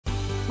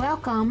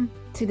Welcome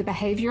to the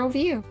Behavioral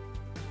View.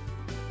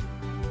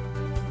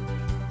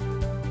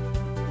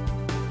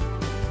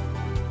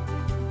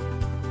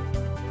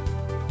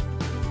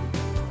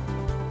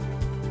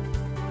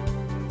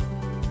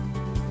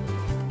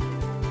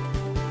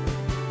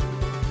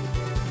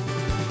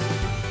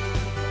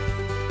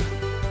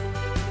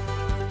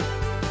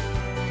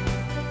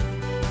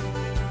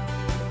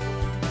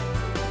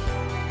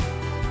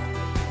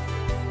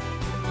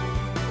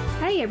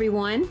 Hey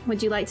everyone,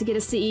 would you like to get a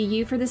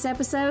CEU for this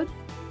episode?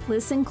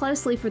 Listen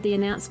closely for the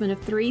announcement of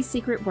 3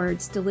 secret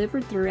words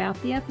delivered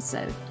throughout the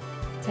episode.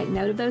 Take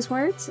note of those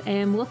words,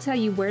 and we'll tell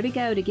you where to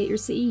go to get your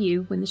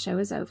CEU when the show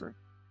is over.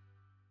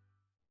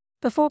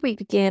 Before we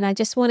begin, I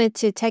just wanted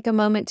to take a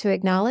moment to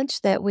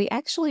acknowledge that we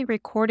actually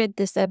recorded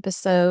this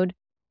episode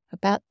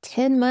about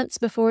 10 months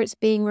before it's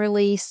being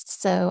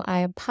released, so I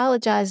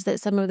apologize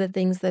that some of the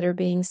things that are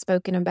being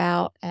spoken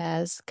about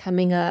as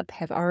coming up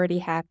have already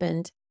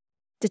happened.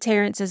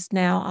 Deterrence is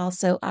now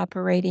also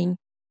operating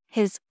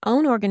his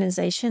own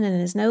organization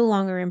and is no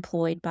longer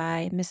employed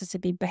by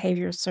Mississippi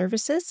Behavioral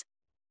Services.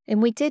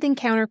 And we did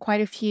encounter quite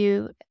a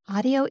few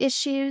audio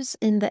issues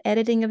in the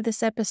editing of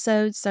this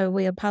episode, so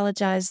we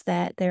apologize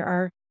that there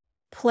are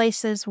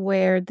places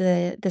where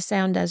the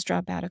sound does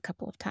drop out a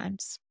couple of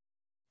times.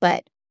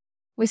 But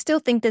we still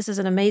think this is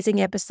an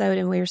amazing episode,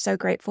 and we are so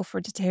grateful for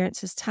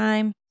Deterrence's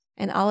time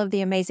and all of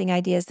the amazing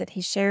ideas that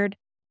he shared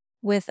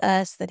with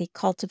us that he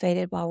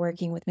cultivated while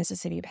working with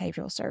Mississippi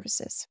Behavioral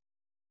Services.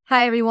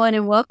 Hi, everyone,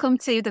 and welcome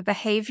to the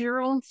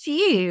Behavioral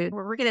View,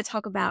 where we're going to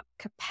talk about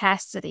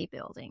capacity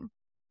building.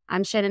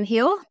 I'm Shannon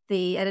Hill,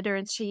 the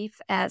editor-in-chief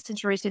at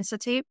CentralReach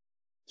Institute,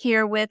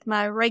 here with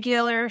my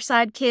regular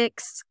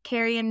sidekicks,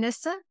 Carrie and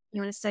Nissa.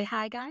 You want to say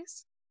hi,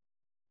 guys?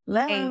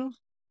 Hello.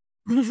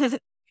 Hey.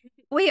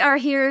 We are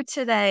here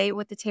today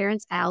with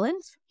Terrence Allen,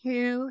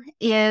 who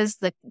is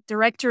the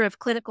Director of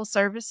Clinical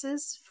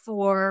Services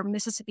for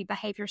Mississippi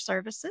Behavior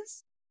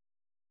Services.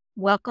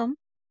 Welcome.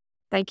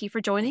 Thank you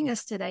for joining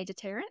us today,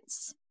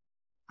 Terrence.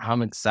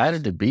 I'm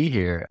excited to be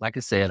here. Like I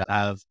said,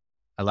 a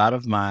lot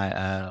of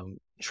my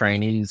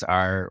trainees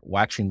are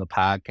watching the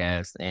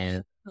podcast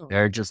and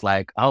they're just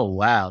like, oh,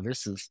 wow,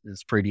 this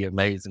is pretty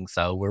amazing.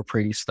 So we're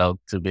pretty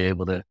stoked to be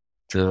able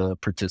to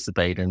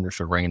participate in this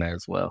arena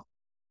as well.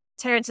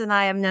 Terrence and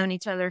I have known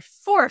each other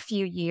for a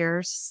few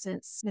years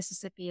since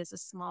Mississippi is a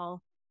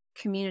small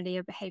community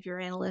of behavior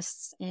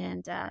analysts.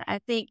 And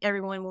I think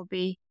everyone will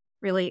be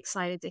really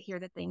excited to hear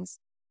the things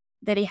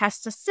that he has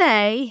to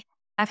say.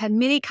 I've had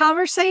many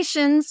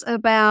conversations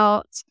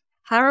about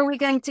how are we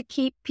going to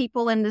keep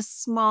people in this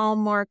small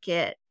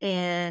market?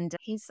 And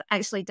he's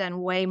actually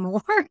done way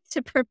more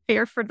to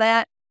prepare for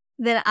that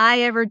than I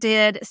ever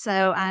did.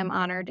 So I'm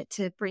honored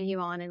to bring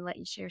you on and let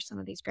you share some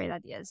of these great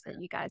ideas that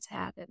you guys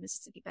have at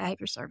Mississippi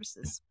Behavior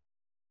Services.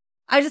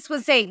 I just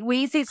was saying, when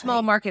you say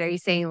small market, are you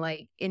saying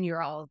like in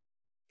your all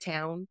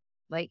town,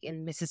 like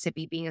in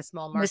Mississippi being a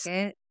small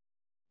market?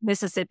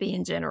 Mississippi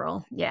in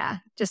general. Yeah.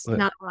 Just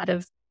not a lot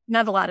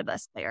of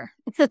us there.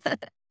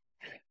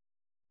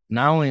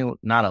 Not only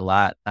not a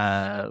lot,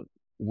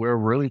 we're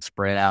really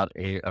spread out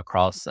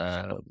across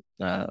a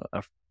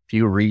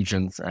few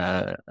regions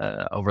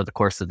over the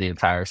course of the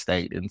entire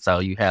state. And so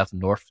you have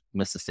North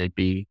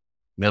Mississippi,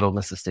 Middle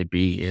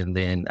Mississippi, and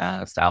then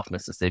South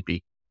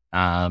Mississippi.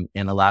 And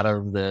a lot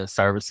of the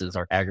services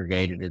are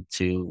aggregated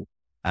into,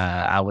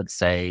 I would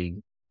say,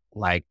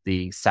 like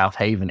the South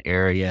Haven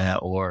area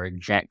or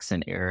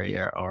Jackson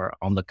area or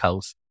on the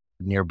coast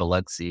near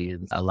Biloxi.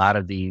 And a lot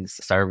of these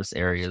service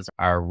areas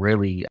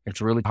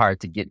it's really hard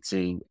to get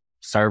to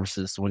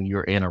services when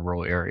you're in a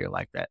rural area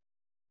like that.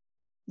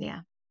 Yeah.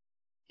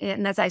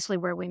 And that's actually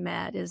where we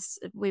met. Is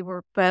we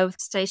were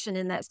both stationed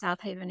in that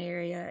South Haven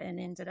area and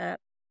ended up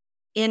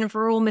in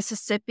rural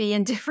Mississippi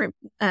in different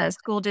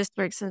school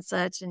districts and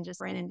such, and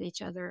just ran into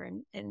each other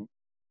and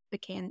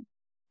became.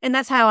 And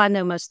that's how I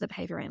know most of the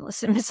behavior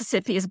analysts in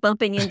Mississippi is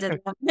bumping into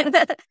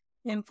them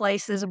in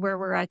places where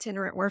we're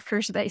itinerant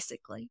workers,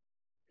 basically.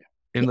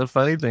 And the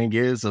funny thing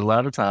is, a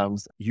lot of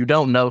times you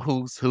don't know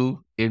who's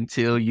who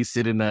until you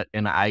sit in an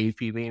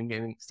IEP meeting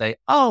and say,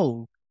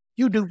 "Oh,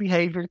 you do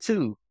behavior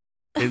too."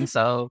 And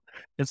so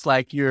it's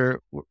like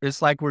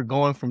we're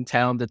going from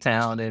town to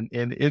town, and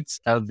it's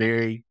a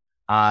very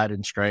odd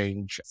and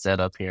strange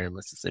setup here in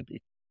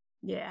Mississippi.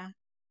 Yeah,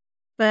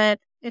 but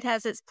it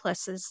has its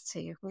pluses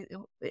too.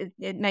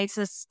 It makes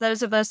us,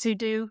 those of us who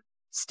do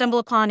stumble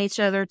upon each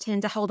other,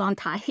 tend to hold on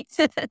tight.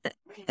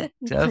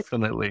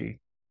 Definitely.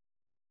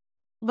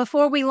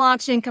 Before we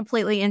launch in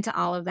completely into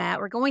all of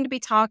that, we're going to be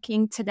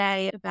talking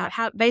today about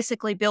how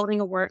basically building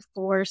a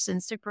workforce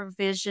and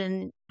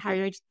supervision, how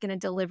you're going to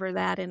deliver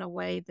that in a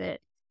way that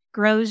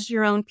grows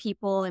your own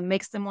people and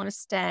makes them want to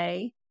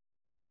stay.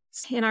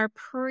 In our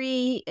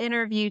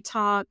pre-interview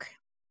talk,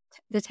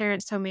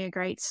 Terrence told me a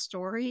great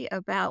story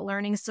about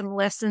learning some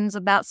lessons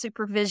about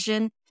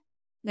supervision,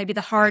 maybe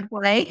the hard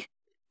way.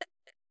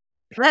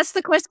 That's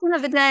the question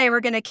of the day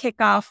we're going to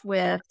kick off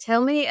with.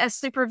 Tell me a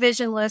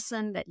supervision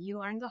lesson that you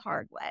learned the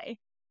hard way.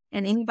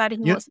 And anybody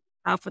who wants to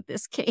kick off with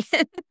this can.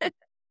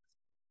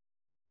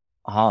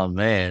 Oh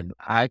man,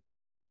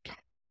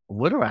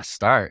 where do I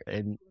start?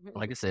 And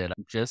like I said,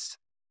 I'm just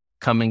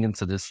coming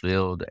into this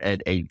field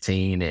at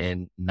 18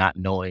 and not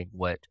knowing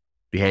what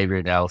behavior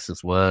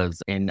analysis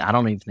was. And I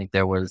don't even think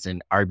there was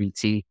an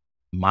RBT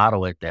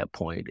model at that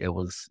point. It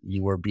was,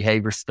 you were a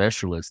behavior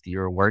specialist.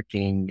 You're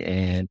working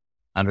and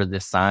under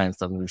this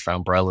science, under this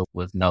umbrella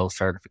with no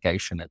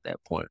certification at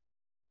that point.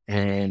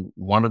 And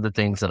one of the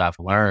things that I've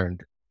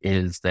learned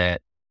is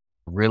that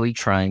really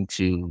trying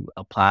to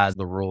apply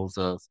the rules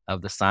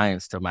of the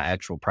science to my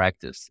actual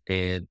practice.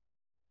 And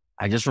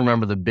I just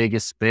remember the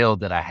biggest spell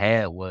that I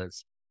had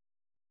was,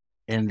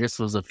 and this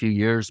was a few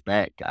years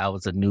back, I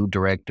was a new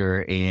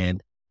director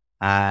and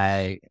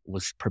I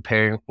was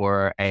preparing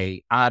for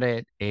a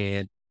audit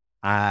and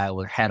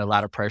had a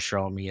lot of pressure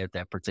on me at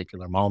that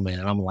particular moment.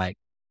 And I'm like,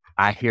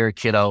 I hear a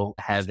kiddo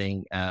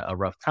having a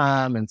rough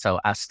time. And so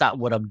I stopped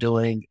what I'm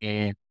doing.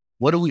 And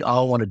what do we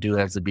all want to do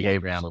as a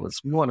behavior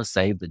analyst? We want to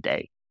save the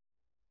day.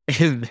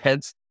 And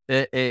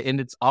and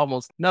it's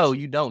almost, no,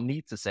 you don't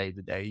need to save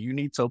the day. You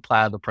need to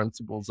apply the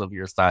principles of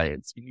your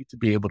science. You need to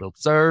be able to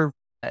observe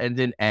and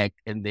then act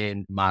and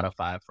then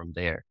modify from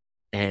there.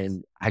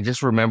 And I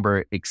just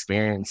remember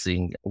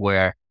experiencing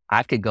where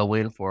I could go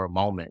in for a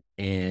moment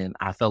and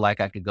I felt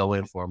like I could go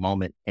in for a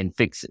moment and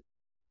fix it.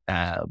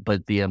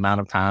 But the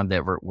amount of time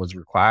that was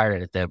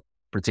required at that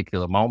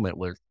particular moment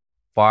was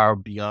far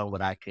beyond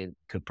what I could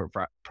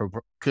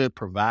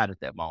provide at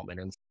that moment.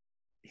 And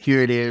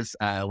here it is.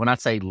 When I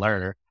say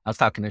learner, I was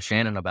talking to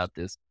Shannon about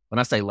this. When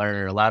I say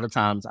learner, a lot of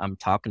times I'm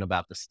talking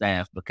about the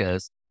staff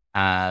because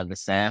the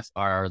staff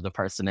are the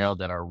personnel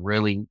that are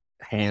really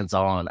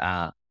hands-on,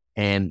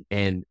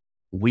 and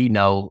we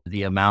know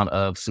the amount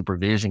of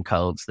supervision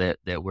codes that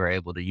we're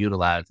able to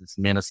utilize is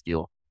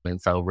minuscule. And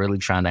so really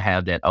trying to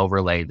have that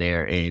overlay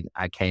there. And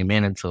I came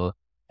in into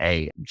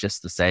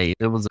just to say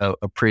it was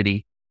a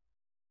pretty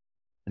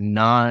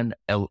non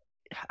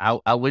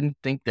I wouldn't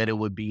think that it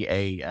would be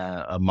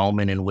a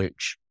moment in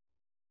which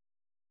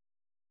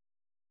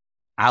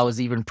I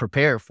was even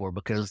prepared for,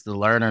 because the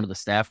learner, the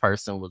staff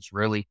person was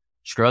really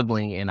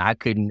struggling and I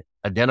couldn't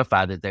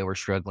identify that they were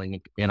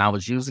struggling. And I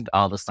was using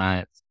all the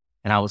science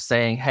and I was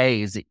saying,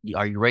 hey,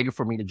 are you ready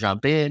for me to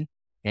jump in?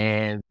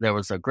 And there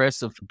was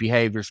aggressive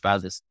behaviors by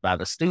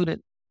the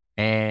student.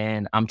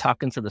 And I'm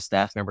talking to the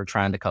staff member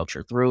trying to coach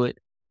her through it.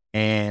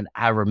 And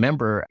I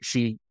remember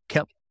she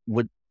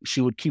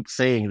would keep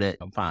saying that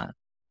I'm fine.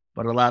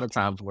 But a lot of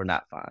times we're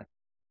not fine.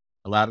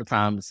 A lot of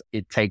times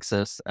it takes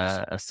us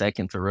a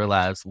second to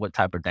realize what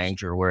type of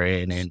danger we're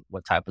in and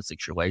what type of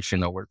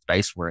situation or what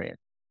space we're in.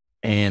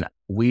 And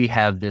we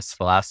have this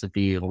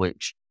philosophy in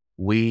which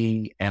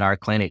we at our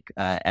clinic,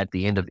 at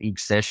the end of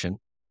each session,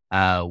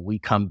 we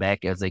come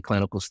back as a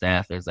clinical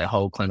staff, as a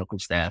whole clinical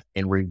staff,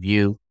 and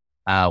review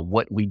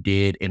what we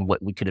did and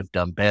what we could have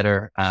done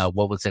better,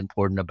 what was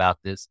important about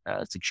this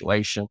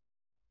situation.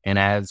 And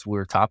as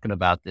we're talking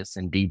about this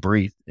and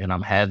debrief, and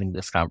I'm having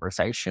this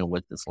conversation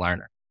with this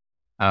learner,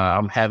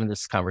 I'm having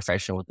this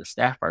conversation with the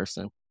staff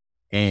person,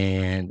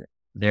 and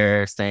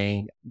they're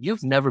saying,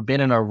 you've never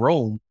been in a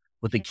room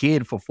with a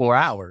kid for 4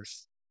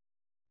 hours.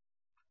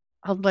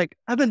 I'm like,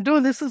 I've been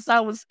doing this since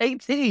I was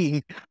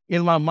 18.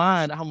 In my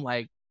mind, I'm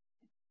like,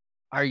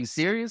 are you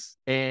serious?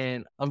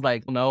 And I'm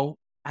like, no,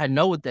 I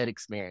know what that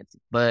experience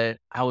is, but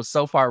I was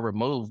so far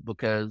removed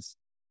because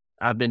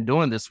I've been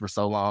doing this for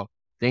so long.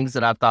 Things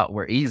that I thought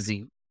were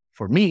easy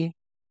for me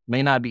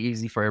may not be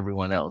easy for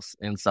everyone else.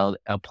 And so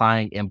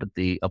applying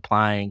empathy,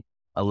 applying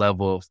a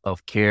level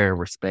of care and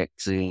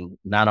respect to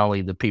not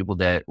only the people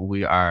that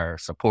we are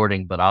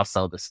supporting, but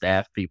also the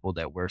staff people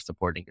that we're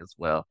supporting as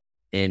well.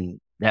 And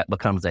that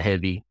becomes a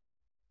heavy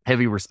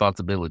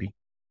responsibility.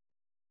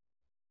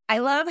 I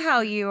love how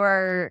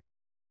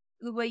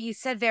what you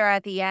said there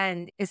at the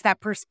end is that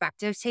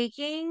perspective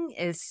taking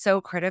is so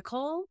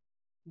critical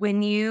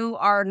when you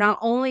are not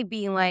only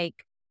being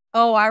like,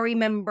 oh, I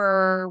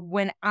remember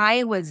when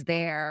I was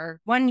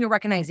there. One, you're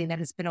recognizing that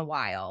it's been a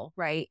while,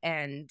 right?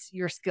 And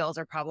your skills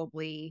are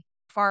probably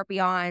far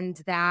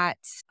beyond that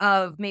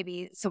of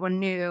maybe someone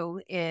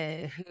new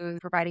who's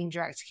providing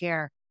direct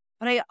care.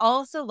 But I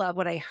also love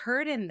what I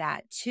heard in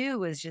that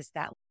too, is just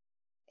that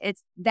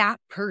it's that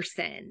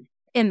person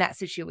in that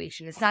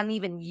situation. It's not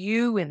even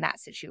you in that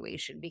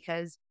situation,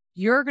 because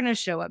you're going to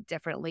show up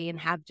differently and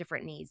have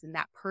different needs than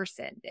that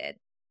person did.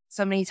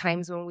 So many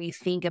times when we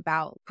think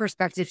about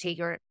perspective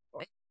taker,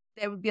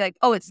 it would be like,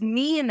 oh, it's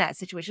me in that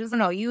situation. So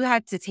no, you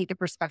had to take the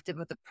perspective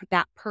of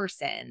that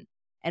person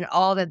and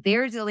all that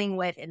they're dealing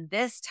with in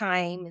this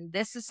time, in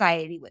this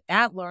society, with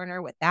that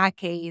learner, with that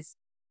case,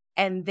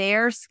 and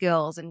their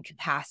skills and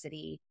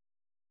capacity.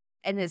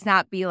 And it's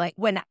not be like,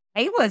 when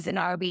I was an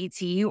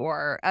RBT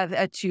or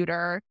a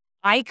tutor,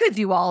 I could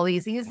do all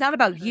these things. It's not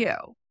about you.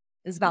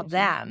 It's about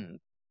them.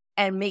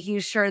 And making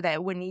sure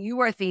that when you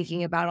are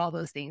thinking about all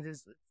those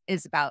things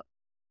is about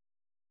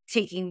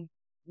taking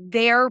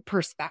their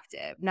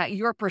perspective, not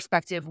your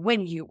perspective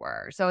when you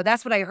were. So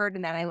that's what I heard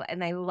in that.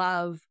 I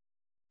love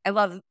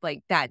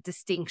like that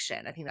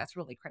distinction. I think that's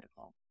really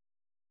critical.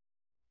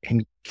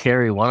 And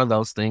Carrie, one of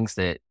those things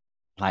that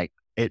like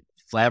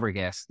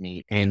flabbergasted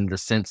me in the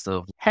sense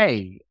of,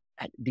 hey,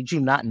 did you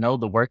not know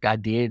the work I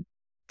did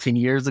 10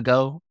 years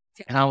ago?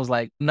 And I was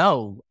like,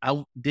 no,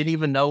 I didn't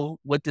even know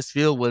what this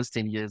field was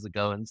 10 years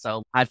ago. And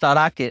so I thought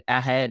I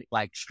had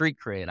like street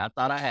cred. I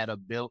thought I had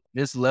built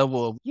this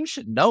level of, you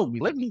should know me.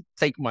 Let me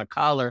take my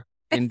collar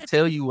and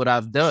tell you what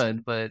I've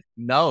done. But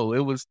no,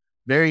 it was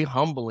very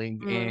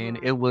humbling. And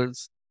it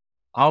was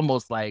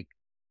almost like,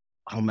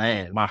 oh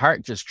man, my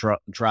heart just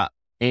dropped.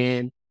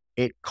 And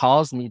it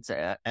caused me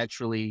to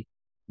actually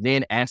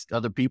then ask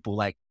other people,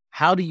 like,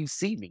 how do you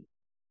see me?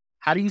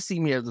 How do you see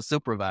me as a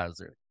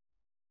supervisor?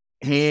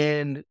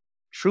 And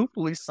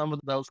truthfully, some of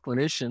those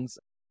clinicians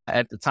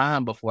at the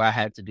time, before I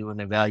had to do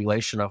an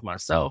evaluation of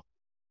myself,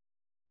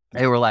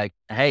 they were like,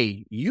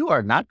 hey, you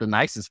are not the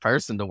nicest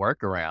person to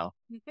work around.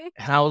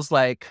 And I was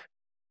like,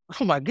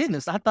 oh my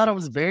goodness, I thought I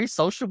was very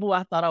sociable.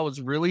 I thought I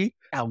was really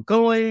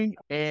outgoing.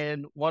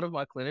 And one of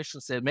my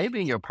clinicians said,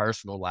 maybe in your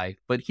personal life,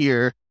 but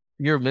here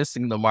you're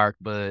missing the mark,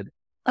 bud.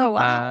 Oh,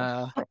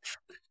 wow.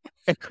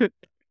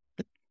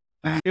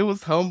 It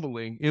was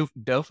humbling. It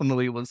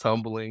definitely was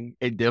humbling.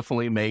 It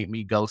definitely made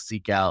me go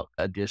seek out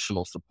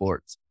additional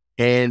supports.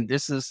 And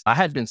I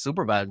had been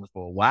supervising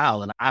for a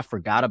while and I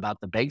forgot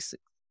about the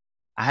basics.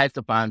 I had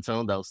to fine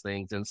tune those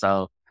things. And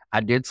so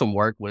I did some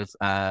work with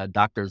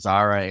Dr.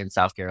 Zara in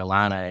South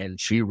Carolina, and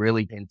she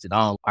really hinted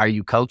on, are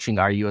you coaching?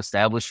 Are you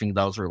establishing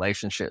those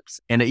relationships?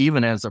 And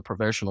even as a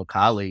professional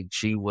colleague,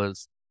 she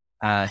was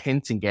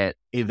hinting at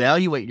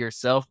evaluate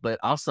yourself, but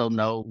also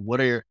know what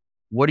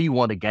do you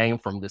want to gain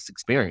from this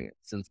experience?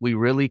 And we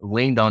really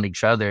leaned on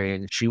each other,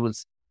 and she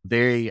was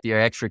very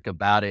theatric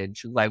about it. And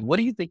she was like, what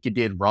do you think you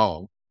did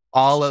wrong?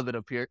 All of it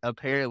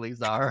apparently,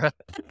 Zara,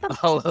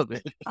 all of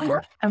it.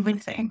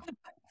 Everything.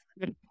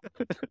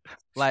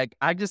 Like,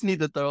 I just need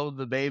to throw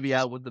the baby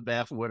out with the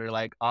bathwater,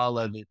 like all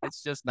of it.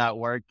 It's just not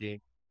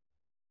working.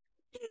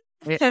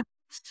 But so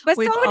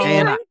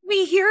many times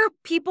we hear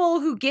people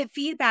who get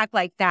feedback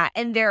like that,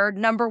 and their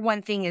number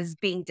one thing is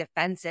being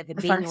defensive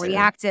and being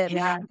reactive,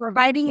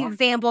 providing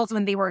examples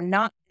when they were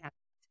not.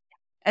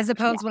 As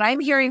opposed to what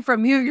I'm hearing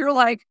from you, you're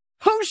like,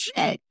 oh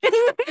shit.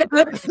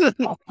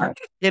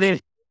 It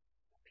is.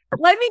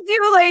 Let me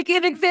do like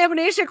an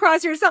examination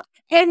across yourself.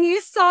 And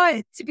you saw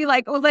it to be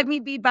like, oh, let me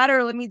be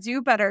better. Let me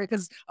do better.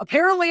 Because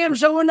apparently I'm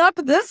showing up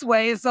this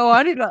way. So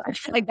I need to,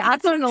 like,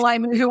 that's an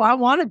alignment who I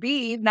want to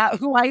be, not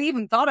who I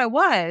even thought I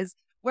was.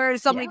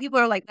 Whereas so many people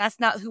are like, that's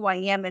not who I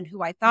am and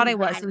who I thought I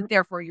was. So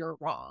therefore you're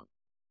wrong.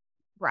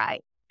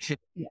 Right.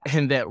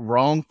 And that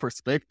wrong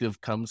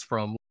perspective comes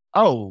from,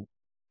 oh,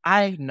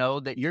 I know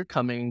that you're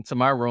coming to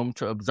my room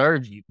to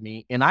observe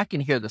me, and I can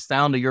hear the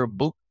sound of your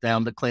boot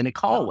down the clinic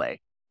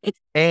hallway.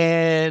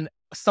 And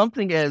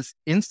something as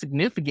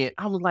insignificant,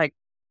 I was like,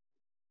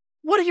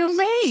 what do you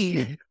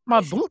mean?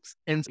 My boots.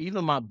 And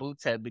even my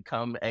boots had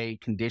become a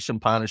condition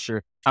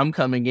punisher. I'm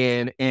coming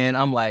in and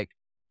I'm like,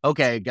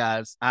 okay,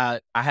 guys, I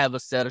have a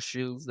set of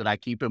shoes that I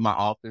keep in my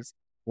office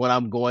when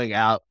I'm going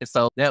out. And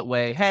so that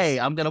way, hey,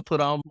 I'm going to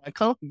put on my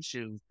comfy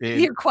shoes. And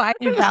you're quiet.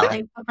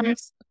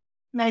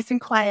 Nice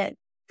and quiet.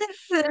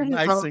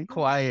 Nice and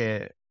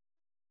quiet.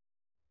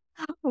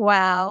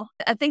 Wow.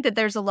 I think that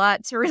there's a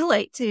lot to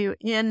relate to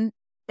in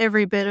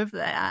every bit of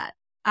that.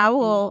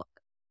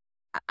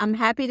 I'm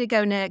happy to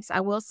go next.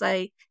 I will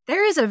say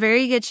there is a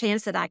very good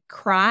chance that I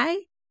cry.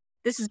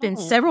 This has been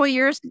several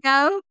years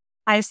ago.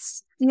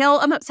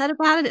 I'm upset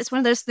about it. It's one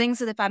of those things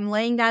that if I'm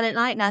laying down at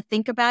night and I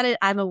think about it,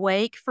 I'm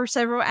awake for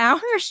several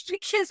hours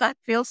because I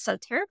feel so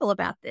terrible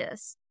about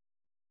this.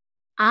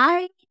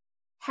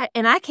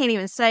 And I can't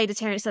even say to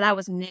Terrence that I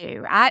was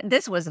new.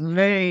 This was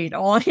late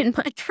on in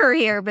my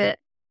career, but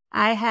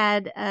I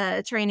had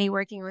a trainee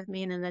working with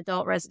me in an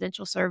adult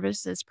residential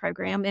services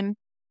program, and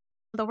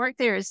the work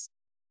there is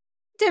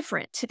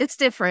different. It's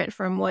different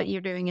from what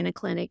you're doing in a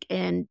clinic.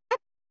 And I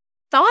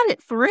thought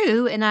it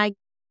through, and I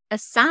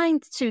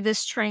assigned to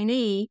this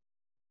trainee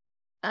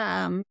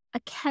a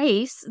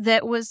case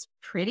that was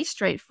pretty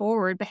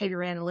straightforward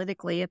behavior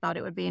analytically. I thought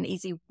it would be an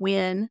easy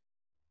win.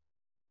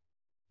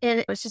 And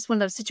it was just one of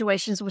those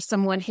situations with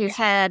someone who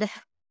had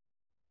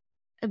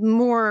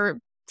more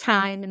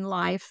time in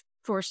life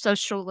for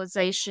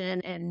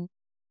socialization and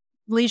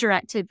leisure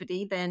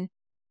activity than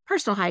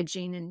personal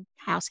hygiene and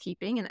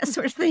housekeeping and that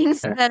sort of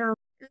things.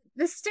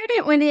 The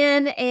student went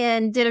in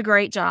and did a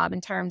great job in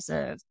terms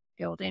of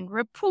building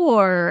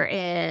rapport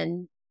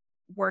and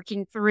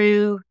working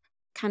through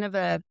kind of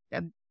an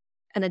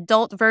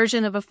adult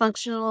version of a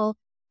functional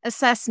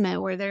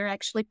assessment where they're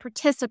actually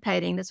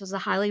participating. This was a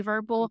highly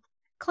verbal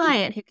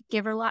client who could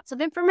give her lots of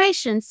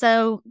information.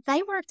 So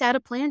they worked out a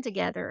plan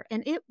together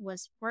and it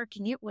was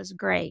working. It was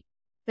great.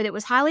 But it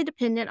was highly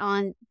dependent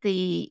on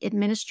the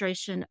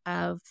administration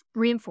of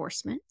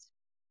reinforcement.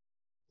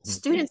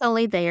 Students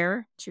only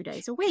there 2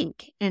 days a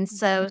week. And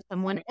so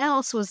someone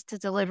else was to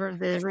deliver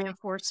the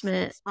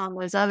reinforcement on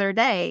those other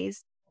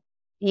days.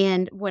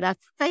 And what I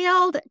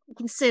failed to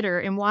consider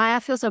and why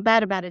I feel so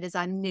bad about it is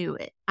I knew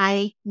it.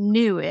 I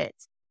knew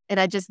it, and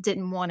I just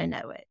didn't want to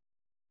know it.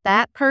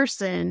 That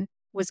person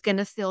was going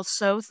to feel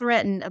so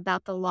threatened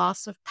about the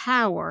loss of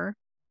power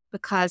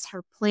because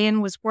her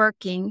plan was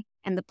working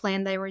and the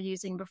plan they were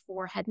using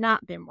before had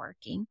not been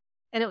working.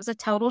 And it was a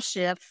total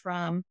shift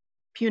from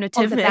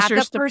punitive the measures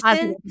backup to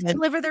person positive.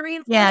 deliver the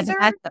reinforcer? Yeah, the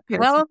backup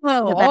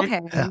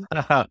person.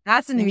 Okay.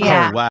 That's a new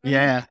Yeah. Oh, wow.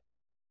 Yeah.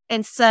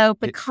 And so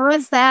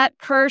because that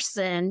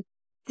person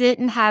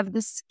didn't have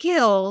the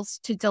skills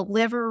to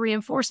deliver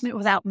reinforcement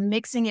without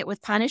mixing it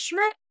with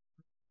punishment,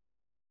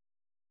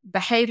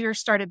 behavior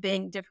started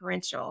being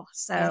differential.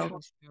 So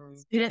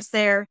students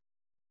there,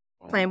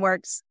 plan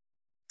works.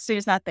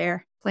 Students not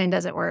there, plan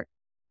doesn't work.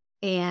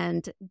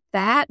 And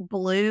that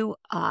blew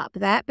up.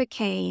 That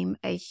became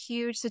a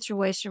huge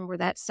situation where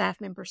that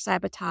staff member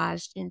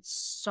sabotaged in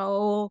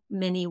so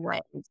many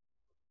ways.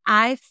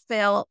 I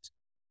felt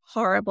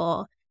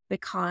horrible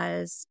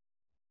because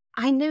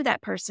I knew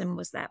that person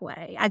was that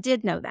way. I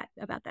did know that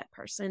about that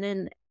person.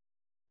 And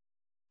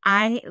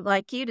I,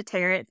 like you,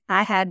 Terrence,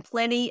 I had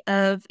plenty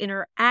of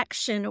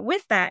interaction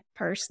with that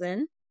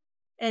person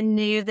and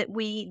knew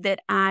that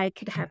I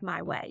could have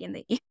my way in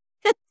the end.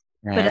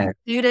 But a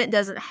student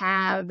doesn't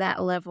have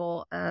that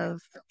level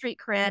of street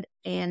cred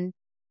and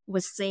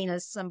was seen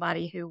as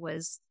somebody who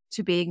was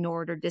to be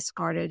ignored or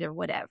discarded or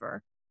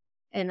whatever.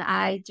 And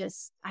I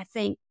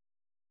think,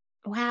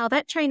 wow,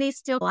 that trainee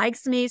still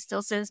likes me,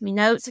 still sends me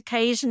notes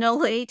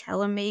occasionally,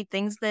 telling me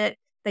things that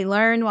they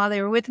learned while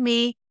they were with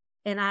me.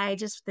 And I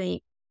just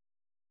think,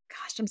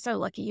 gosh, I'm so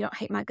lucky you don't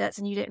hate my guts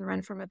and you didn't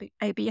run from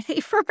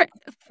ABA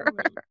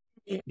forever.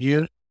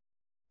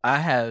 I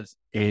have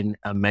an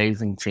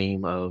amazing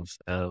team of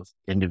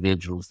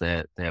individuals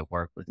that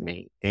work with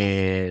me,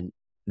 and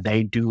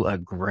they do a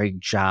great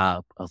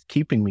job of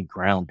keeping me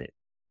grounded.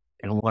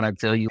 And when I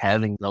tell you,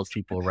 having those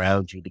people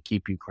around you to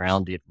keep you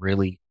grounded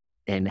really,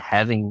 and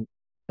having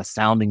a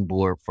sounding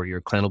board for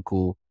your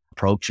clinical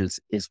approaches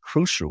is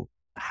crucial.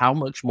 How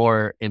much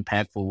more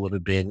impactful would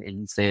have been if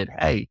you said,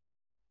 hey,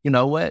 you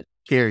know what,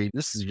 Carrie,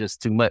 this is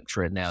just too much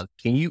right now.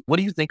 What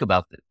do you think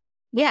about this?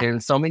 Yeah.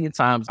 And so many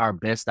times our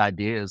best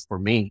ideas for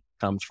me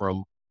comes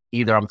from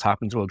either I'm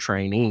talking to a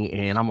trainee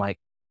and I'm like,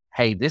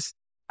 hey,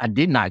 I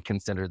did not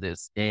consider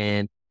this.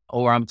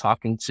 Or I'm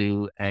talking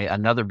to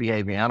another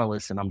behavior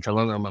analyst and I'm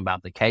telling them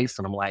about the case.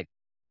 And I'm like,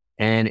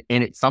 and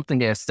it's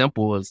something as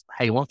simple as,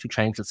 hey, why don't you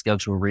change the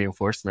schedule of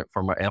reinforcement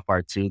from a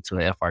FR2 to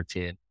an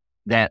FR10?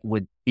 That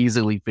would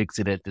easily fix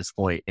it at this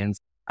point. And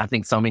I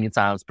think so many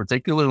times,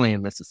 particularly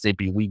in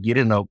Mississippi, we get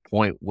in a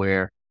point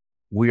where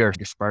we are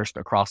dispersed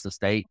across the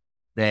state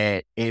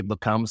that it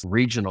becomes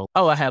regional.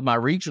 Oh, I have my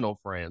regional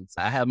friends.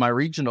 I have my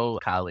regional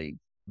colleagues,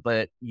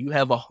 but you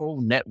have a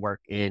whole network,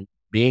 and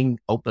being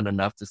open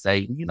enough to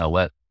say, you know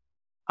what,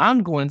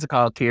 I'm going to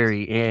call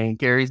Carrie and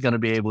Carrie's going to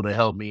be able to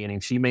help me.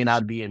 And she may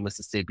not be in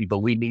Mississippi, but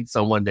we need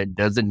someone that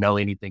doesn't know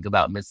anything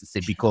about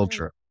Mississippi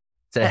culture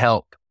to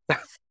help.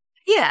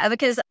 Yeah,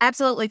 because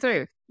absolutely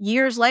true.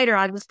 Years later,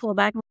 I just pull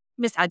back and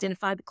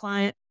misidentified the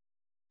client.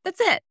 That's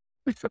it.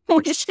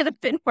 We should have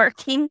been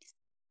working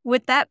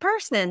with that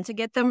person to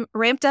get them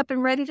ramped up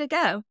and ready to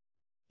go.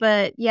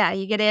 But yeah,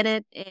 you get in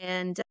it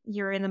and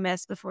you're in the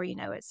mess before you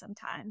know it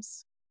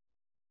sometimes.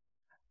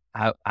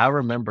 I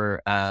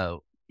remember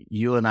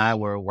you and I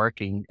were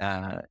working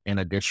in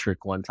a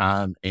district one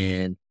time,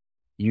 and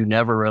you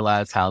never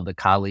realize how the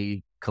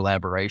colleague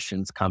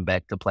collaborations come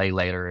back to play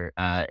later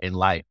in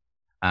life.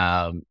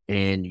 And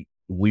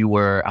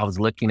I was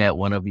looking at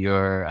one of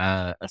your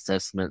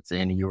assessments,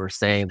 and you were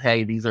saying,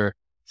 hey, these are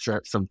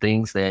some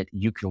things that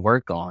you can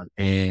work on.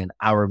 And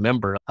I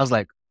remember I was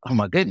like, oh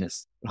my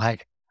goodness,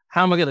 like,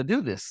 how am I going to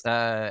do this?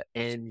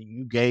 And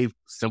you gave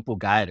simple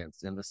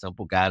guidance, and the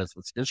simple guidance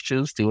was just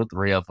choose 2 or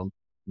 3 of them.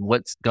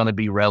 What's going to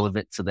be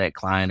relevant to that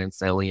client and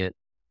salient.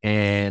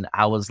 And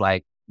I was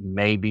like,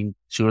 maybe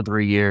 2 or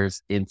 3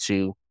 years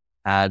into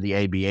the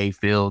ABA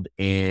field,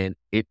 and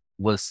it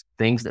was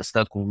things that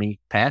stuck with me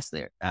past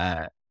there.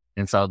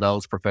 And so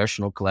those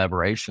professional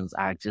collaborations,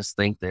 I just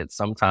think that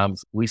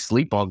sometimes we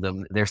sleep on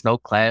them. There's no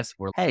class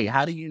where, hey,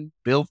 how do you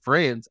build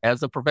friends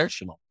as a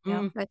professional?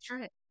 Yeah, that's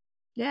right.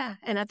 Yeah.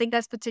 And I think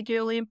that's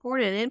particularly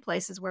important in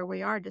places where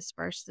we are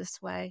dispersed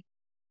this way.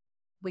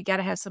 We got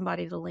to have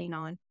somebody to lean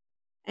on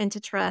and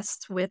to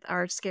trust with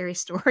our scary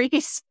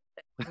stories.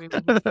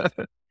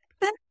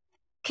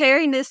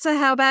 Carrie, Nissa,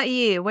 how about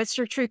you? What's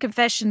your true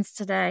confessions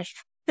today?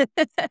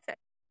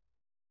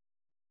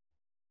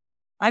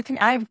 I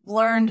think I've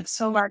learned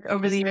so much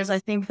over the years. I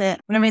think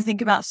that whenever I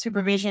think about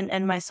supervision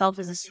and myself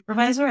as a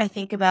supervisor, I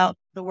think about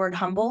the word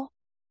humble.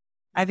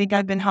 I think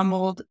I've been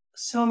humbled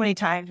so many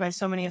times by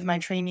so many of my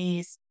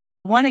trainees.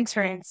 One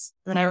experience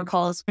that I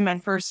recall is in my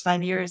first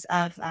 5 years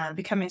of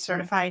becoming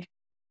certified,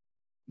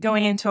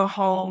 going into a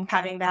home,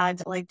 having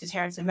that, like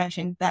Terrence had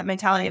mentioned, that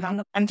mentality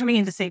of I'm coming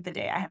in to save the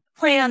day. I have a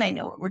plan. I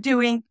know what we're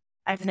doing.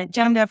 I have an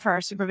agenda for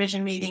our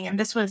supervision meeting. And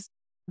this was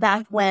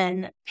back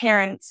when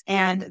parents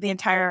and the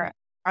entire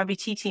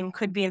RBT team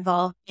could be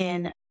involved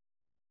in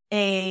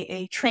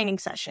a training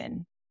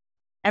session.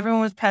 Everyone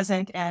was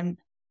present, and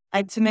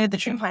I'd submitted the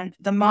training plan.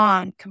 The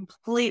mom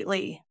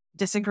completely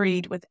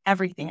disagreed with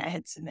everything I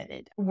had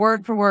submitted,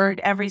 word for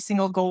word, every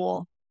single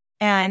goal.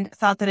 and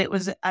thought that it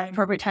was an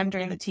appropriate time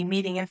during the team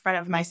meeting in front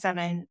of my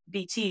 7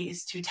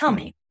 BTs to tell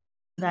me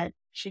that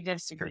she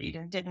disagreed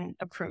and didn't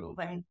approve.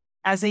 And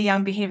as a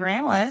young behavior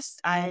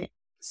analyst, I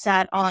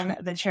sat on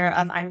the chair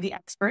of I'm the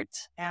expert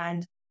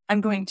and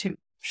I'm going to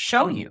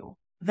show you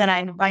that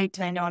I'm right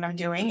and I know what I'm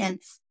doing. And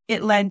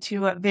it led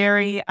to a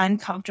very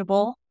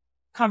uncomfortable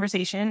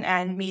conversation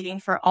and meeting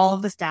for all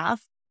of the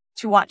staff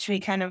to watch me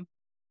kind of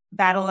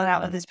battle it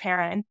out with this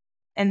parent.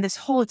 And this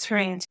whole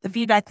experience, the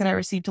feedback that I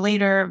received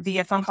later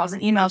via phone calls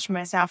and emails from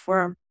my staff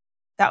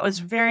that was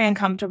very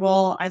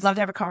uncomfortable. I'd love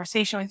to have a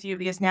conversation with you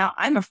because now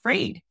I'm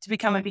afraid to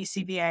become a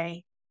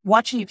BCBA.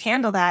 Watching you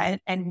handle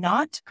that and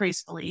not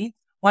gracefully,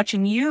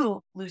 watching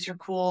you lose your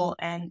cool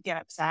and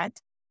get upset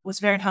was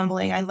very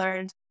humbling. I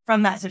learned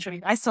from that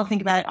situation. I still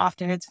think about it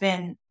often. It's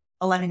been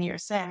 11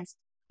 years since.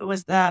 It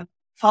was the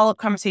follow-up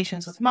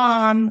conversations with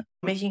mom,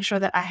 making sure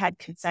that I had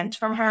consent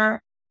from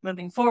her,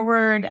 moving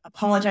forward,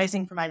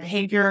 apologizing for my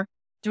behavior,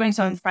 doing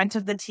so in front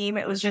of the team.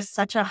 It was just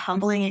such a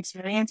humbling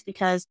experience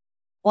because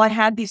while I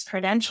had these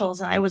credentials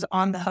and I was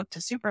on the hook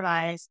to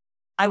supervise,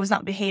 I was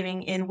not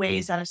behaving in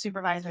ways that a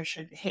supervisor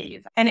should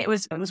behave. And it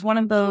was one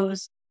of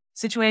those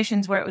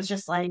situations where it was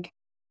just like,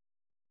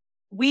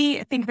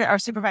 we think that our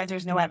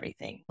supervisors know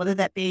everything, whether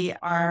that be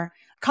our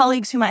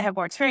colleagues who might have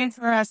more experience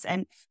than us.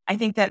 And I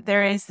think that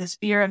there is this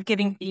fear of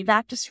giving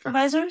feedback to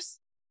supervisors,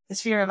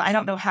 this fear of, I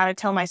don't know how to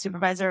tell my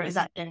supervisor, is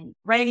that in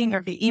writing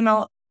or via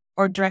email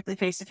or directly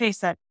face-to-face,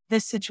 that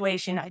this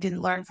situation I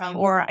didn't learn from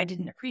or I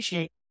didn't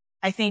appreciate.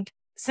 I think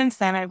since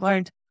then I've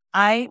learned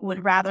I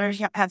would rather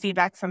have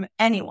feedback from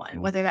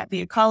anyone, whether that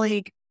be a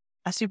colleague,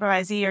 a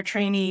supervisee or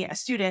trainee, a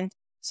student,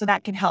 so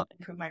that can help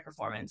improve my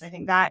performance. I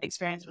think that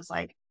experience was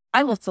like,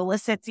 I will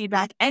solicit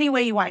feedback any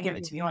way you want to give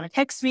it to me. You want to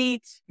text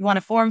me, you want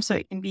a form so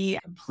it can be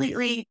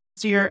completely,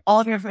 so all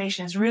of your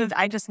information is removed.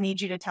 I just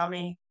need you to tell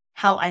me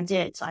how I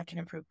did so I can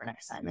improve for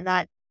next time. And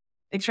that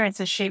experience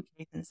has shaped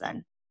me since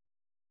then.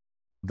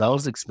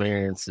 Those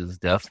experiences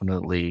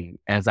definitely,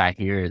 as I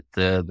hear it,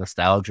 the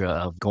nostalgia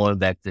of going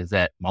back to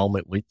that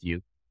moment with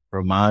you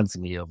reminds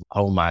me of,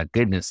 oh my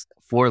goodness,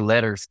 4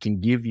 letters can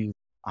give you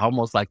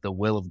almost like the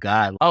will of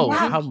God. Oh,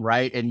 Yeah. I'm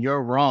right and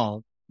you're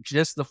wrong.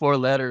 Just the 4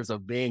 letters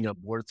of being a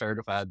board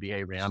certified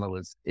behavior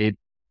analyst, it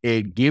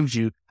gives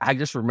you, I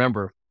just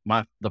remember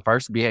the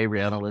first behavior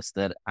analyst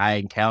that I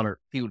encountered,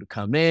 he would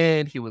come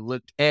in, he would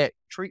look at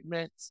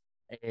treatments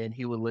and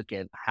he would look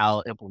at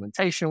how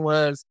implementation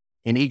was.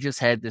 And he just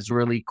had this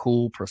really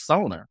cool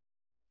persona.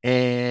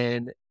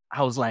 And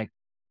I was like,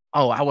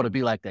 oh, I want to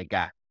be like that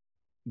guy.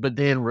 But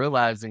then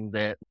realizing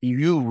that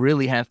you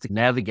really have to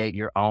navigate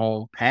your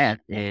own path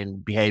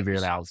in behavior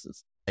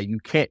analysis. You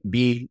can't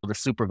be the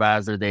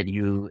supervisor that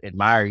you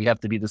admire. You have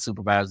to be the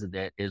supervisor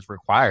that is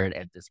required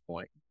at this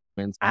point.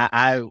 And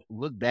I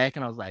look back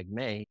and I was like,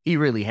 man, he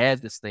really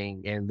had this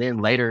thing. And then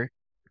later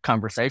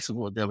conversations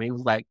with him, he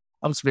was like,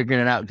 I was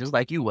figuring it out just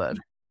like you was.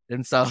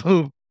 And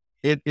so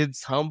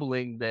it's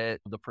humbling that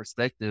the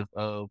perspective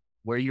of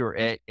where you're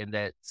at in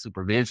that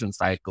supervision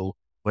cycle,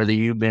 whether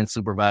you've been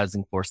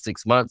supervising for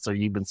 6 months or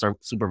you've been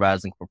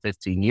supervising for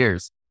 15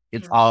 years,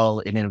 it's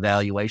all an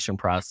evaluation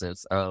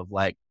process of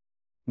like,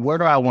 where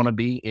do I want to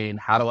be and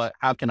how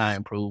can I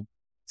improve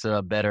to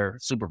a better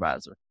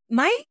supervisor?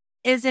 Mine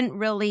isn't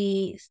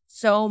really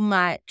so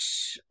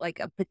much like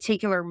a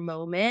particular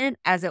moment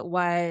as it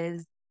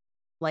was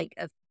like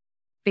a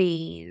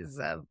phase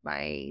of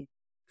my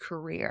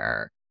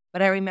career.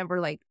 But I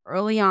remember like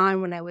early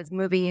on when I was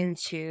moving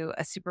into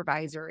a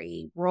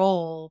supervisory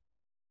role,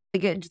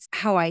 again, just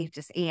how I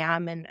just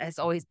am and has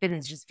always been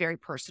is just very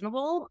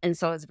personable. And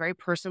so it's very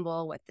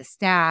personable with the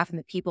staff and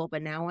the people.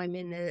 But now I'm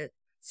in a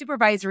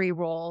supervisory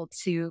role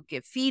to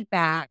give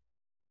feedback.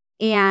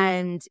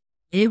 And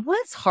it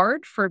was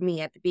hard for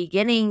me at the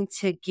beginning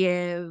to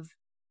give,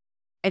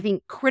 I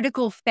think,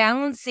 critical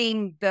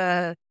balancing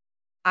the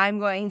I'm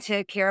going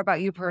to care about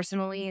you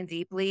personally and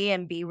deeply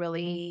and be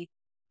really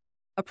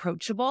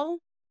approachable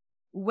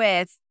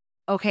with,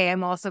 okay,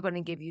 I'm also going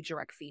to give you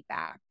direct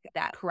feedback,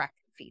 that correct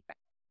feedback.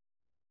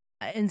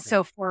 And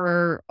so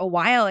for a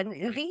while, and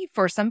I think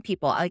for some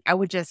people, like I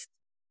would just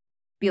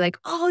be like,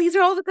 oh, these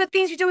are all the good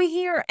things you're doing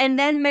here. And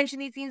then mention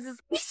these things as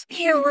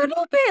a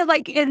little bit,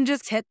 like, and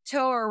just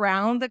tiptoe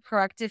around the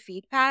corrective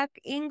feedback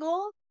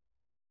angle.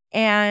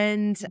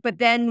 But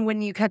then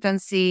when you kept on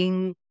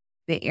seeing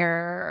the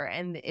error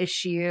and the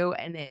issue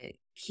and it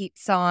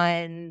keeps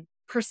on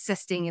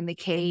persisting in the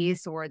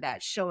case or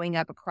that showing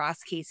up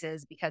across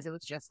cases because it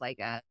was just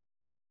like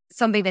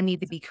something that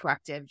needed to be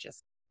corrective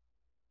just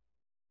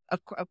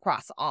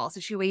across all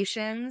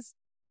situations,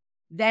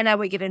 then I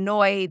would get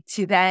annoyed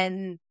to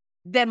then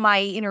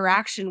my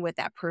interaction with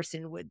that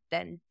person would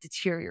then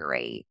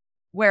deteriorate.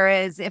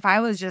 Whereas if I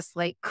was just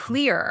like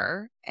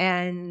clear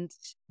and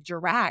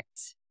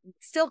direct,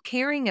 still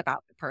caring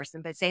about the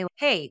person, but saying,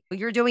 hey,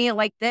 you're doing it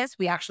like this.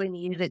 We actually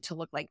needed it to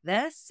look like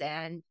this,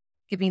 and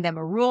giving them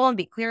a rule and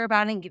be clear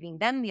about it and giving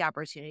them the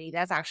opportunity.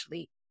 That's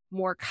actually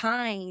more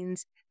kind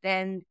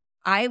than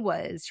I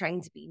was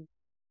trying to be.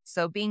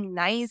 So being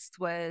nice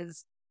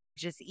was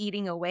just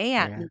eating away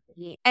at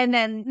me. And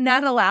then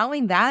not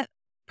allowing that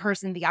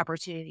person the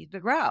opportunity to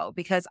grow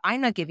because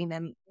I'm not giving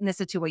them,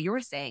 listen to what you were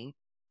saying,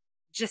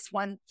 just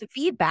want the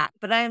feedback,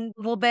 but I'm a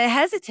little bit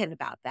hesitant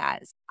about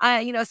that.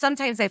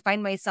 Sometimes I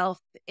find myself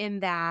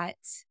in that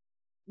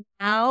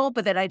now,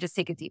 but then I just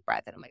take a deep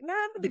breath and I'm like, no,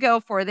 I'm going to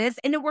go for this.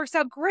 And it works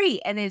out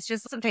great. And it's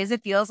just sometimes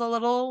it feels a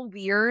little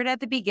weird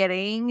at the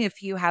beginning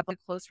if you have a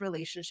close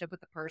relationship with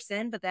the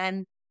person. But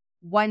then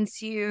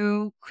once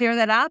you clear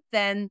that up,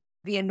 then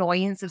the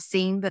annoyance of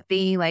seeing the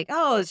thing like,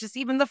 oh, it's just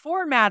even the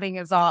formatting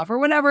is off or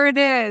whatever it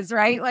is,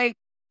 right? Like,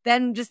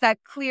 then just that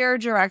clear,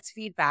 direct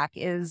feedback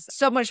is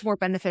so much more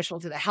beneficial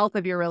to the health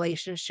of your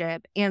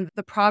relationship and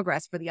the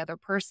progress for the other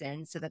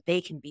person so that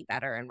they can be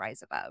better and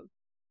rise above.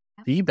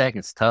 Feedback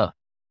is tough.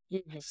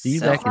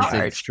 Feedback is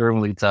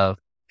extremely tough.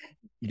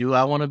 Do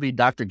I want to be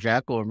Dr.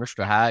 Jekyll or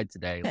Mr. Hyde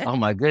today? Oh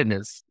my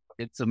goodness.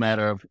 It's a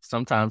matter of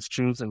sometimes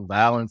choosing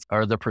violence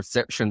or the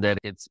perception that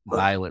it's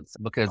violence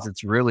because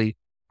it's really,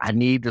 I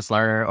need this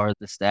learner or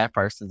the staff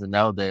person to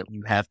know that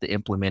you have to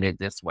implement it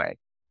this way.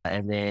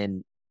 And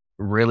then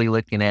really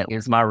looking at,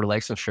 is my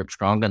relationship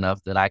strong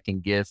enough that I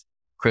can give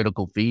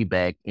critical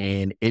feedback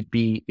and it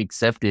be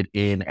accepted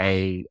in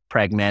a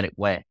pragmatic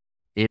way?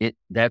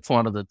 That's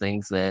one of the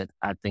things that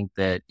I think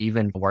that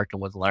even working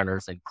with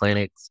learners in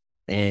clinics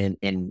and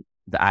in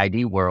the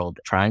ID world,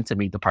 trying to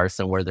meet the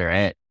person where they're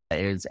at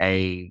is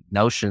a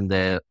notion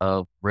that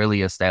of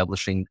really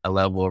establishing a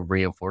level of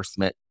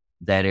reinforcement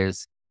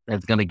that's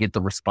going to get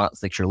the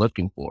response that you're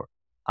looking for.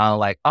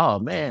 Like, oh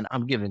man,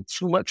 I'm giving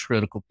too much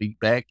critical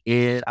feedback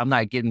and I'm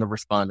not getting the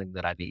responding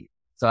that I need.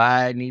 So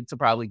I need to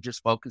probably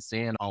just focus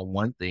in on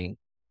one thing.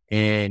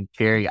 And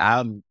Carrie,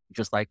 I'm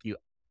just like you.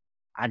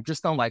 I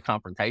just don't like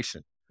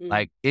confrontation.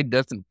 Like, it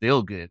doesn't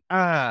feel good.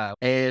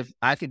 If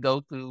I could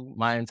go through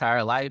my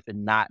entire life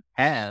and not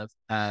have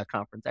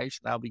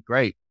confrontation, that would be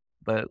great.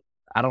 But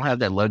I don't have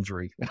that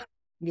luxury.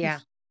 Yeah.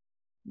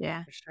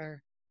 Yeah. For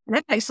sure. And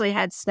I've actually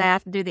had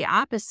staff do the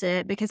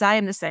opposite because I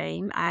am the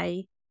same.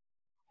 I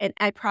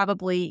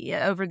probably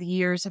over the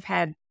years have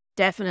had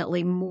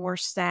definitely more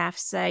staff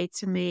say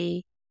to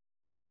me,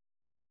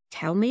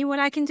 tell me what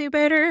I can do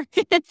better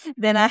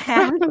than I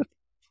have.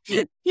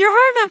 You're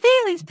hurting my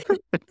feelings.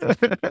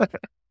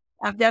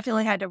 I've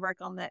definitely had to work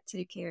on that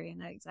too, Carrie. I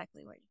know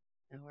exactly what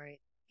you're All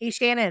right. Hey,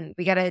 Shannon,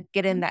 we got to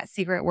get in that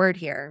secret word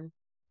here.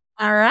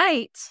 All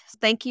right.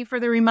 Thank you for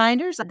the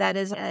reminders. That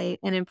is an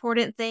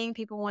important thing.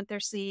 People want their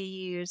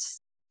CEUs.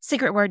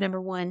 Secret word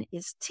number 1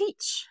 is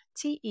teach.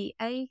 Teach.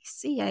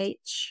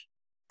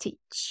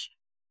 Teach.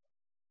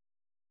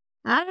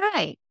 All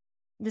right.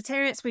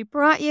 Terrence, we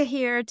brought you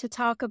here to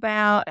talk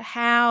about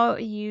how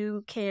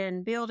you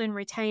can build and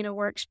retain a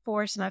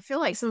workforce. And I feel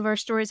like some of our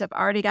stories have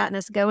already gotten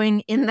us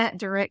going in that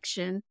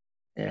direction.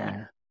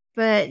 Yeah.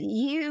 But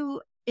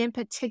you, in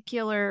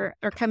particular,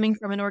 are coming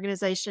from an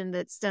organization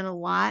that's done a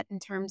lot in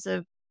terms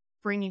of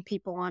bringing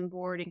people on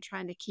board and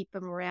trying to keep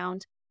them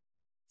around.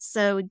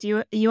 So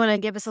do you want to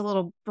give us a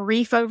little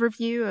brief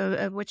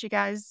overview of what you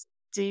guys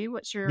do?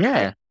 What's your...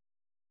 Yeah.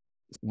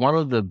 One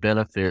of the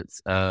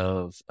benefits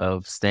of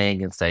staying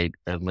in state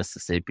of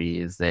Mississippi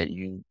is that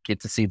you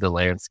get to see the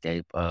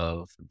landscape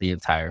of the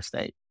entire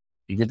state.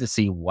 You get to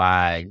see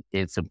why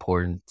it's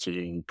important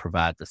to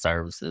provide the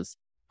services.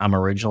 I'm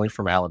originally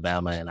from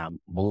Alabama and I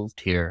moved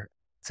here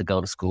to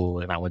go to school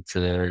and I went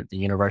to the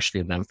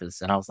University of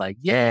Memphis and I was like,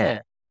 yeah,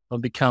 I'm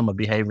gonna become a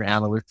behavior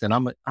analyst and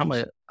I'm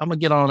gonna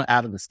get on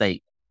out of the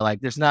state.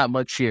 Like, there's not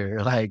much here.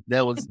 Like,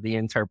 that was the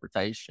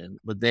interpretation.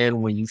 But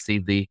then when you see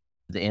the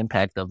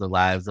impact of the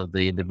lives of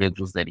the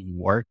individuals that you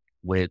work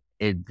with,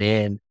 it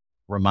then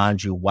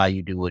reminds you why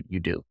you do what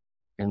you do.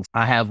 And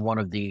I have one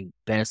of the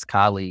best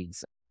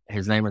colleagues.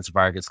 His name is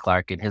Vargas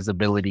Clark, and his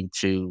ability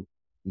to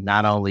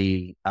not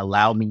only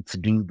allow me to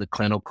do the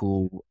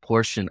clinical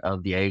portion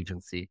of the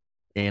agency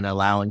and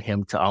allowing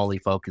him to only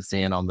focus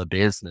in on the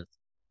business,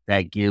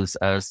 that gives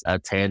us a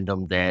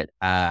tandem that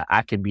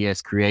I can be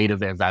as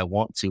creative as I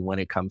want to when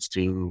it comes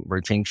to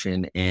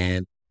retention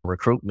and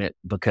recruitment,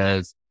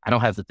 because I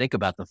don't have to think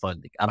about the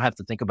funding. I don't have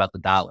to think about the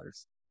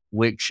dollars,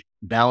 which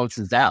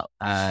balances out.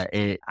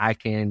 I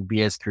can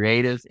be as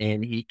creative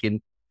and he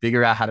can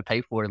figure out how to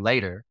pay for it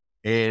later.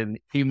 And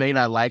he may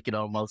not like it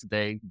on most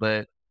days,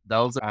 but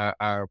those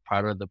are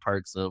part of the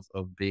perks of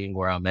being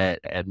where I'm at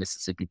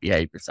Mississippi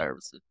Behavior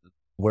Services.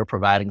 We're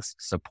providing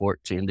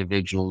support to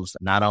individuals,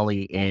 not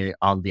only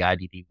on the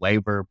IDD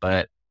waiver,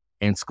 but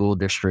in school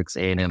districts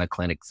and in a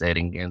clinic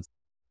setting. And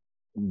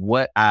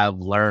what I've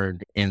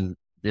learned in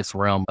this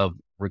realm of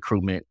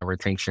recruitment and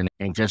retention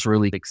and just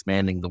really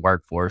expanding the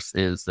workforce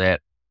is that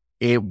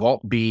it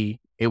won't be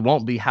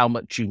how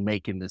much you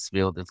make in this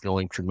field that's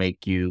going to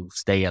make you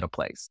stay at a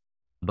place.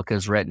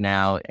 Because right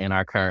now in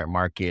our current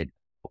market,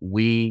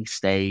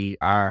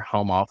 our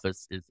home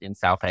office is in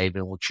South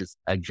Haven, which is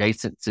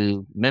adjacent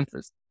to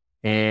Memphis.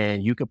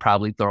 And you could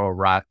probably throw a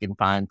rock and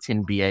find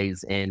 10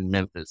 BAs in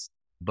Memphis.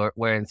 But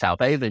where in South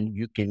Haven,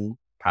 you can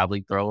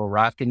probably throw a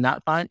rock and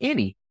not find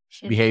any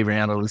behavior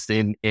analysts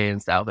in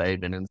South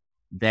Haven. And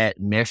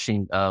that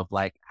meshing of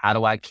like, how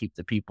do I keep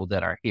the people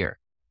that are here?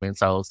 And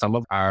so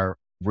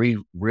we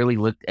really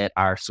looked at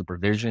our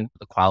supervision,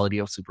 the quality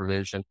of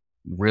supervision,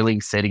 really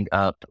setting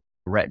up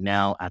right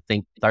now, I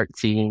think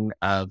 17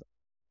 of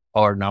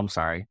our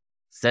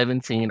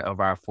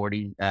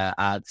 40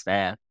 odd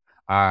staff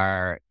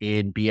are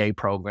in BA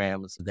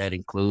programs that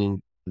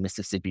include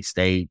Mississippi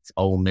State,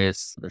 Ole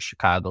Miss, the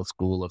Chicago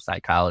School of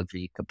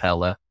Psychology,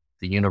 Capella,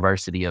 the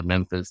University of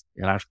Memphis.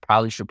 And I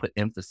probably should put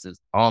emphasis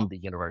on the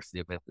University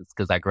of Memphis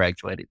because I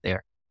graduated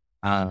there.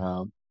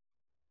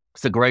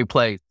 It's a great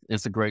place.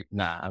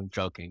 I'm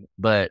joking.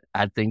 But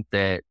I think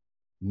that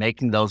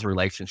making those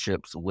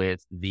relationships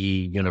with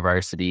the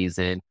universities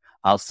and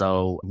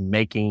also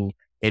making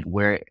it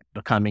where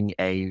becoming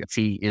a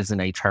T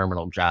isn't a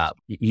terminal job.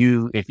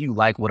 If you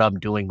like what I'm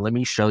doing, let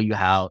me show you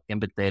how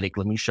empathetic,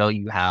 let me show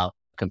you how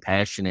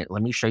compassionate,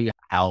 let me show you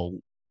how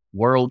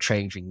world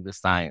changing the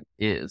science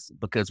is,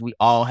 because we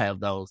all have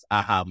those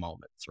aha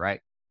moments,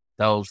 right?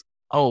 Those,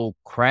 oh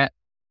crap,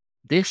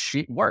 this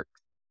shit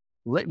works.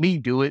 Let me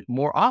do it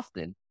more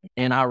often.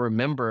 And I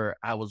remember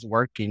I was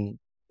really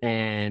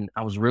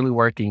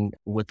working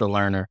with a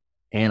learner,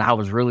 and I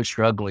was really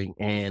struggling,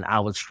 and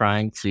I was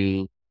trying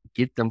to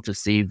get them to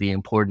see the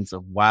importance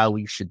of why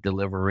we should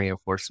deliver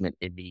reinforcement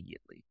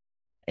immediately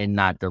and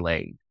not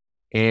delayed.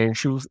 And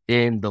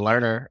the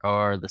learner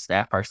or the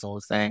staff person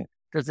was saying,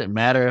 does it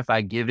matter if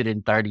I give it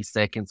in 30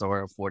 seconds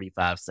or in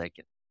 45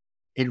 seconds?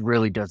 It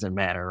really doesn't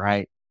matter,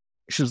 right?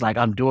 She was like,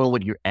 I'm doing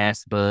what you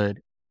asked, bud.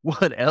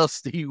 What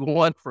else do you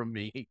want from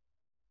me?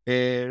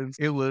 And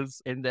it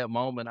was in that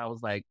moment, I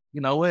was like,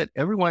 you know what?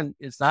 Everyone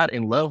is not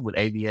in love with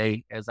ABA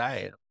as I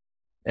am.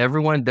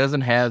 Everyone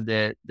doesn't have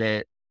that,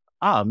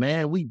 oh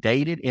man, we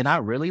dated and I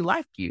really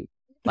like you.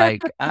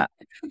 Like, I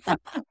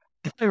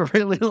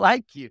really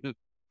like you.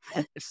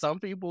 Some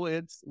people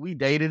we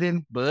dated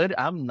and bud,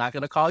 I'm not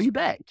going to call you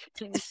back.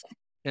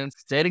 And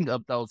setting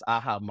up those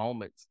aha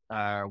moments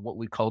are what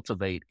we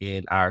cultivate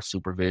in our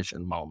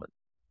supervision moment.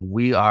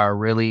 We are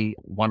really,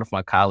 one of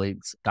my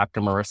colleagues,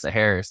 Dr. Marissa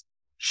Harris,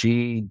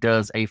 she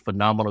does a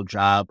phenomenal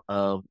job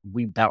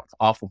we bounce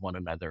off of one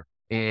another.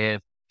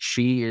 If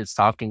she is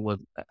talking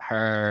with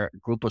her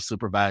group of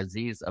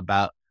supervisees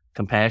about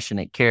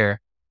compassionate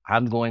care,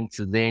 I'm going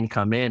to then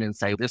come in and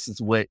say, this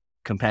is what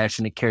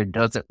compassionate care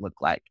doesn't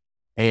look like.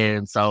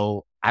 And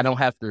so I don't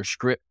have to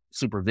script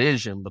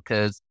supervision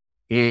because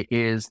it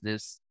is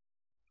this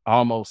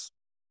almost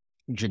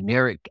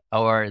generic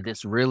or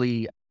this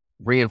really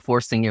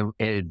reinforcing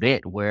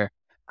event where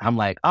I'm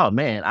like, oh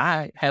man,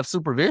 I have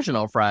supervision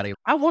on Friday.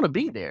 I want to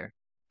be there.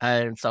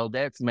 And so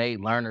that's made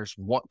learners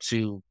want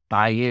to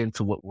buy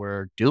into what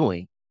we're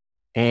doing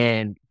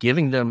and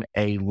giving them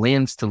a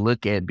lens to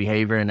look at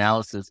behavior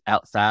analysis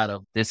outside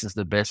of this is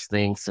the best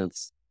thing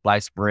since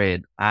sliced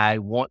bread. I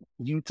want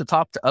you to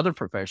talk to other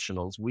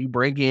professionals. We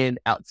bring in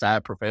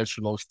outside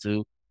professionals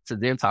to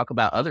then talk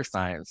about other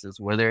sciences,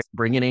 whether it's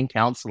bringing in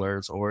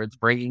counselors or it's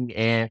bringing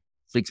in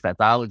speech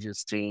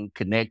pathologists to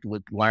connect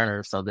with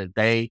learners so that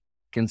they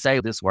can say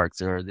this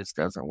works or this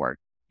doesn't work.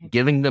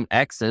 Giving them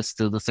access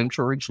to the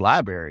CentralReach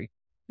library.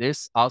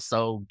 This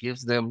also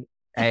gives them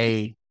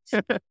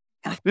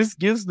this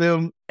gives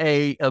them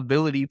a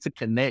ability to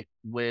connect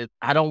with,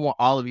 I don't want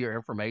all of your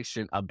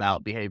information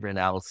about behavior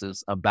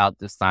analysis, about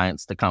this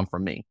science to come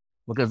from me,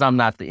 because I'm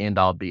not the end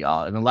all be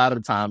all. And a lot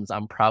of times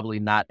I'm probably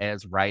not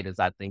as right as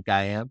I think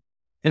I am.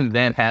 And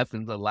that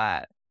happens a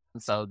lot.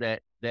 And so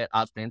that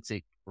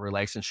authentic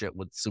relationship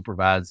with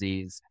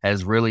supervisees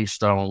has really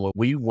shown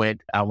we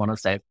went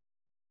almost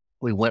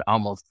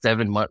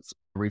 7 months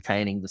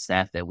retaining the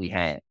staff that we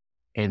had.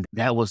 And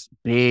that was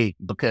big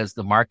because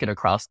the market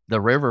across the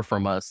river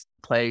from us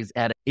plays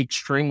at an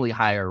extremely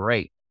higher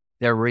rate.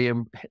 Their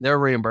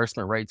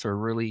reimbursement rates are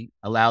really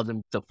allow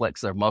them to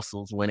flex their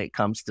muscles when it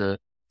comes to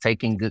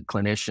taking good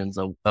clinicians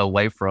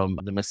away from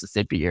the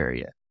Mississippi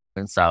area.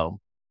 And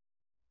so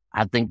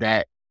I think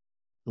that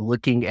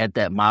looking at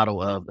that model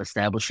of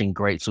establishing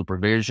great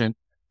supervision,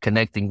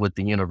 connecting with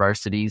the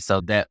universities, so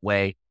that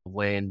way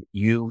when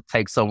you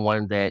take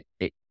someone that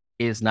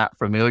is not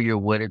familiar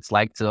with what it's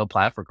like to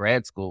apply for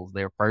grad school,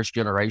 they're first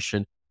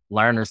generation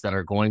learners that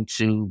are going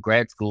to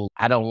grad school,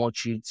 I don't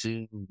want you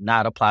to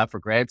not apply for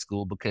grad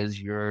school because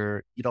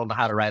you don't know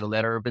how to write a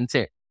letter of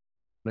intent.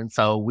 And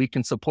so we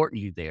can support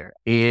you there.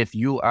 If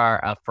you are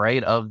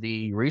afraid of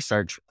the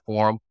research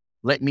forum,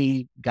 let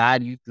me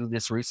guide you through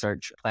this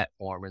research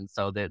platform. And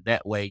so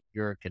that way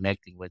you're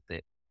connecting with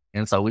it.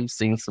 And so we've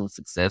seen some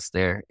success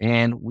there,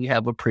 and we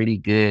have a pretty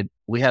good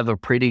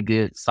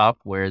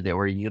software that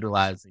we're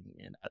utilizing.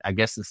 And I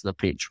guess it's the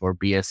pitch for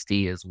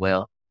BST as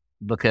well,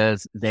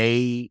 because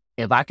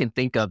if I can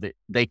think of it,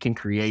 they can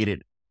create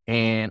it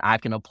and I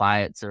can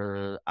apply it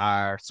to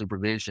our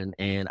supervision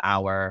and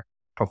our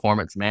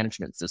performance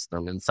management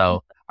system. And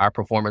so our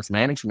performance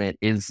management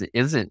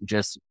isn't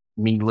just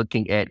me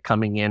looking at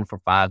coming in for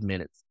 5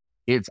 minutes.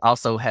 It's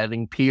also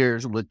having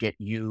peers look at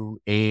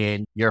you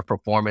and your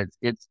performance.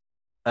 It's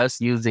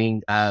us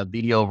using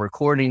video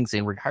recordings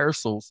and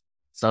rehearsals.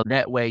 So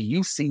that way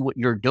you see what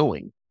you're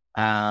doing.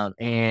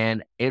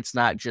 And it's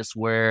not just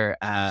where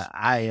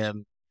I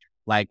am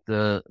like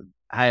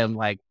I am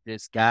like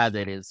this guy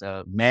that is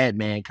a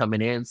madman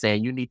coming in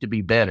saying you need to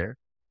be better.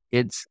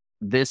 It's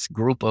this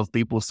group of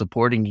people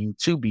supporting you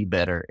to be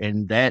better.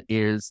 And that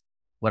is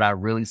what I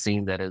really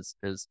seen that has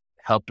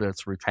helped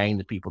us retain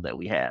the people that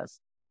we have.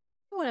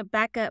 I want to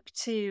back up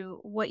to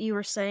what you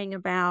were saying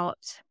about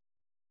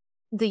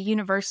the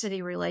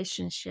university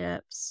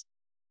relationships,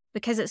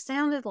 because it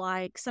sounded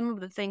like some of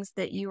the things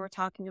that you were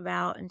talking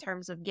about in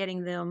terms of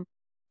getting them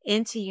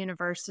into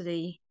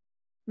university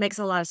makes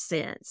a lot of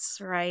sense,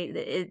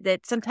 right?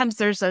 That sometimes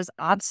there's those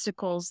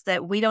obstacles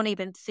that we don't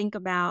even think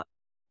about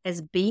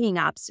as being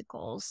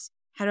obstacles.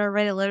 Had I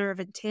read a letter of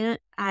intent,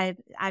 I've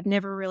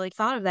never really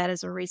thought of that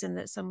as a reason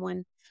that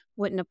someone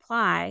wouldn't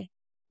apply.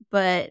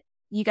 But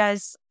you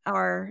guys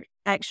are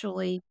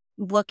actually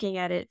looking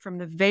at it from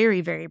the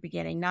very, very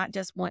beginning, not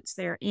just once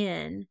they're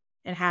in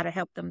and how to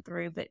help them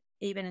through, but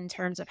even in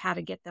terms of how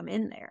to get them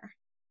in there.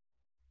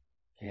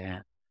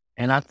 Yeah.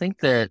 And I think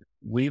that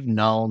we've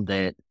known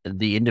that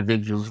the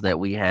individuals that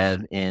we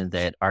have in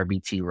that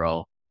RBT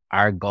role,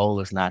 our goal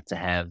is not to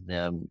have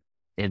them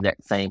in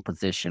that same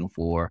position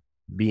for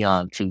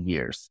beyond 2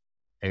 years.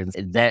 And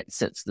that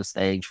sets the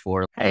stage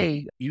for,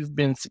 hey, you've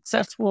been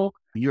successful.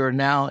 You're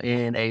now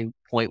in a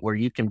point where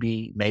you can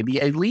be maybe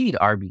a lead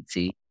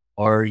RBT,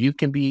 or you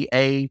can be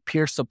a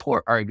peer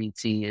support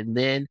RBT. And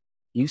then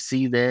you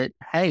see that,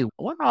 hey,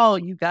 what are all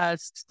you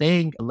guys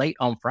staying late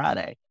on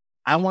Friday?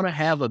 I want to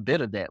have a bit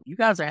of that. You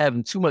guys are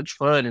having too much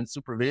fun in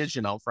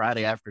supervision on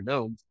Friday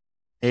afternoons.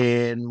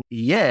 And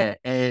yeah,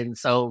 and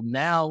so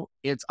now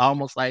it's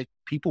almost like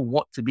people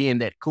want to be in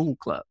that cool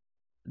club.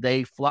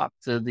 They flock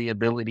to the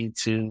ability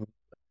to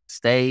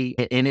stay.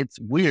 And it's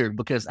weird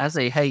because I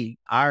say, hey,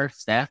 our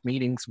staff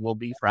meetings will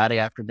be Friday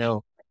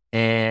afternoon.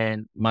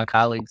 And my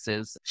colleague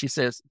she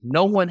says,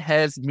 no one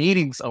has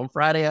meetings on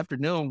Friday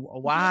afternoon.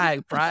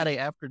 Why Friday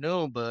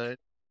afternoon, bud?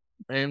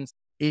 And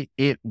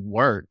it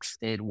works.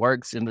 It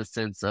works in the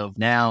sense of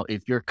now,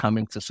 if you're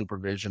coming to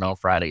supervision on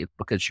Friday, it's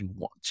because you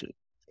want to.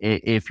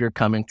 If you're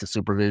coming to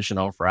supervision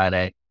on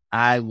Friday,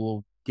 I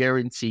will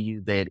guarantee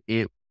you that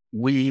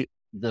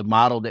the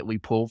model that we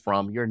pull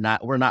from, we're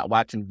not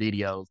watching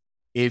videos.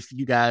 If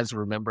you guys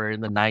remember in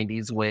the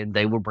 90s when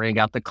they would bring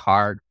out the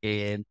card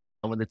and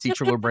when the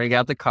teacher would bring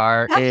out the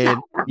card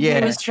and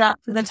it was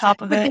strapped to the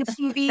top of it,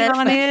 TV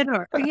on it,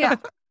 or yeah.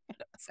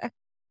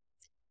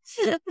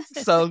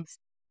 So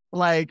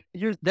like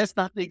that's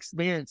not the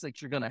experience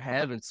that you're going to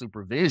have in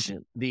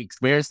supervision. The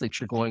experience that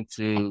you're going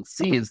to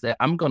see is that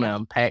I'm going to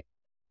unpack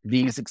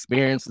these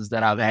experiences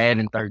that I've had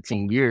in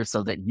 13 years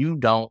so that you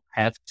don't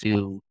have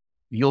to,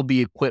 you'll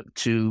be equipped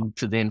to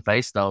then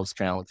face those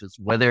challenges.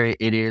 Whether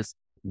it is,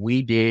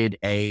 we did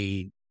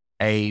a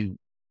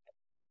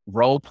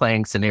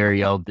role-playing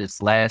scenario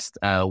this last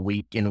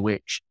week in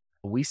which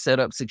we set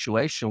up a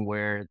situation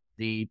where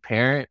the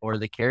parent or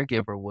the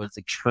caregiver was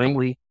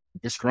extremely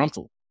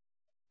disgruntled.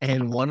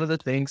 And one of the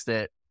things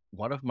that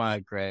one of my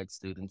grad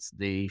students,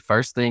 the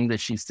first thing that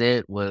she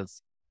said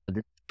was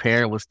the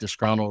parent was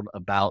disgruntled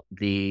about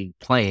the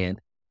plan.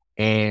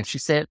 And she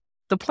said,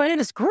 the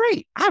plan is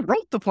great. I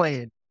wrote the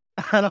plan.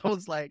 And I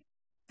was like,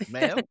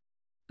 ma'am,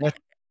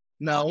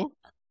 no,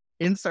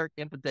 insert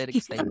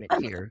empathetic statement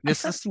here.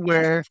 This is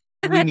where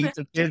we need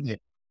to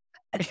pivot.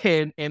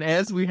 And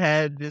as we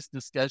had this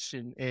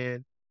discussion,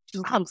 and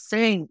she's like, I'm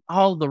saying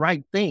all the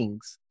right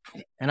things.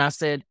 And I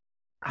said,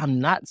 I'm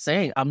not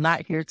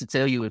here to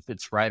tell you if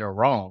it's right or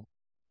wrong.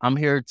 I'm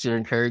here to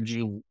encourage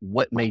you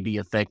what may be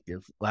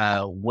effective,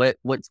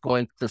 what's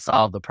going to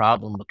solve the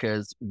problem,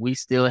 because we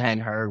still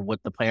hadn't heard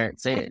what the parent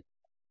said.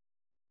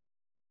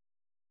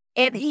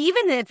 And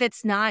even if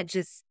it's not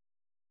just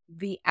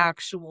the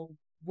actual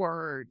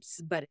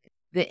words, but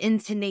the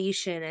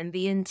intonation and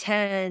the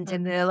intent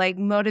and the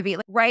motivate,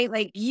 right?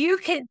 Like you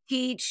can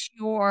teach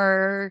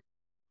your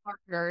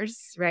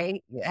partners,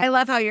 right? I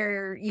love how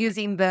you're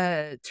using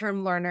the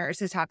term learners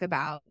to talk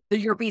about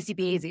your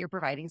BCBAs that you're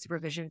providing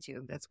supervision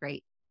to. That's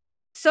great.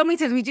 So many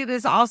times we do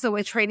this also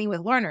with training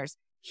with learners.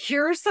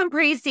 Here are some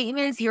praise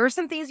statements. Here are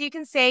some things you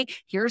can say.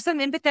 Here are some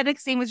empathetic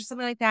statements or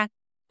something like that.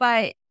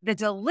 But the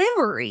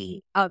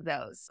delivery of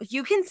those,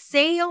 you can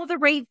say all the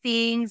right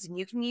things and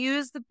you can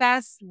use the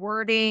best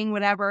wording,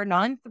 whatever,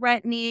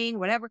 non-threatening,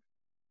 whatever.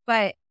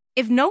 But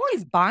if no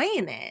one's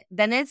buying it,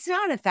 then it's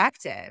not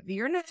effective.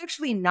 You're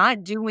actually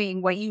not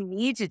doing what you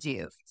need to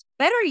do.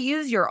 Better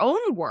use your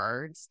own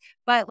words,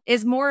 but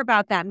it's more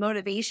about that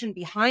motivation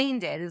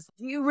behind it. Is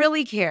you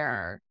really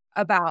care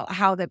about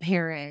how the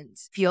parent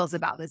feels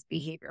about this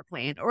behavior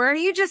plan? Or are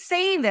you just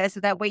saying this so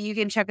that way you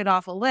can check it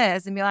off a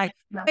list and be like,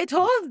 I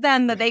told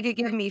them that they could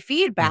give me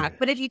feedback.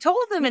 But if you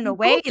told them in a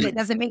way that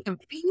doesn't make them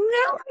feel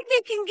like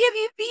they can give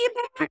you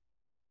feedback,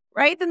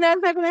 right? Then that's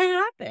not going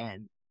to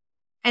happen.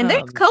 And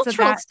there's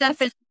cultural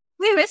stuff.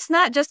 It's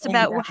not just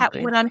about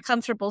what I'm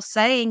comfortable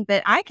saying,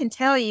 but I can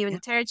tell you,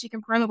 and Terrence, you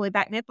can probably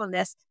back me up on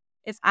this,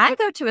 is I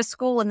go to a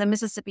school in the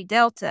Mississippi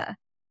Delta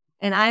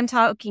and I'm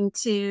talking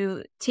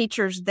to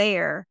teachers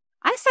there.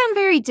 I sound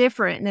very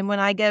different than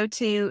when I go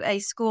to a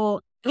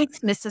school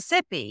it's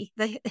Mississippi.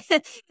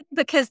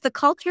 Because the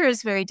culture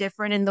is very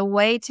different and the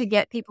way to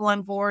get people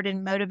on board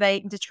and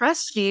motivate and to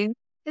trust you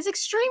is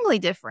extremely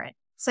different.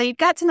 So you've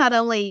got to not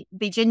only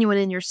be genuine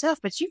in yourself,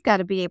 but you've got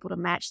to be able to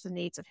match the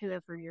needs of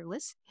whoever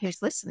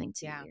who's listening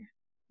to you.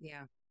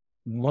 Yeah.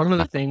 One of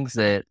the things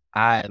that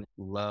I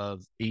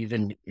love,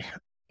 even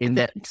in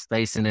that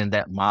space and in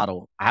that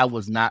model, I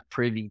was not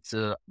privy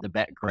to the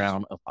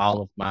background of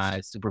all of my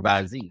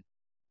supervisees.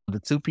 The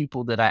two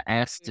people that I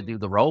asked to do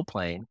the role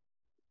playing,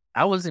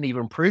 I wasn't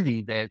even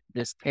privy that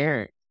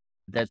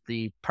that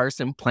the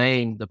person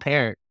playing the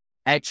parent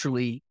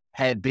actually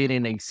had been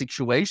in a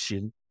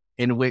situation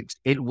in which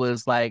it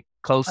was like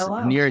close,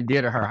 near and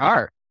dear to her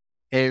heart.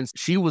 And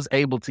she was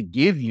able to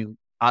give you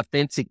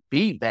authentic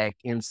feedback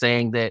in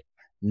saying that,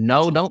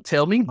 no, don't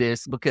tell me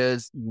this,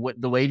 because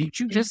the way that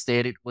you just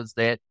said it was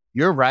that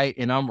you're right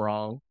and I'm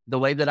wrong. The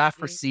way that I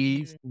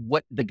perceive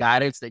what the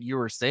guidance that you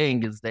were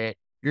saying is that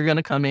you're going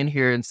to come in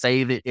here and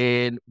save it.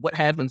 And what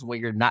happens when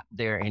you're not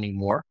there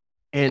anymore?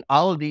 And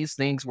all of these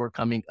things were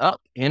coming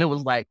up, and it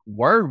was like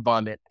word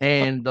vomit.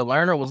 And the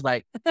learner was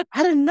like,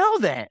 I didn't know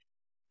that.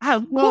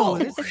 Whoa,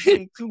 this is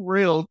getting too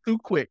real, too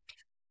quick.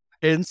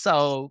 And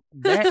so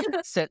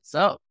that sets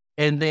up.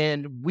 And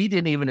then we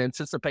didn't even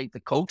anticipate the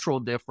cultural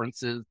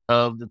differences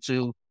of the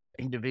two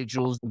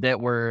individuals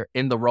that were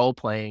in the role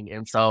playing.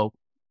 And so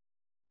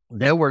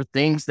there were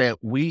things that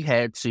we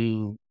had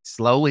to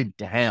slow it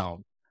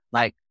down.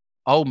 Like,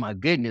 oh my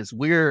goodness,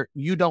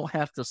 you don't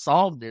have to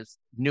solve this,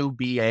 new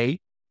BA.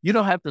 You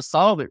don't have to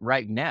solve it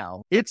right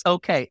now. It's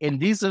okay. And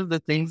these are the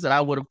things that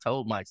I would have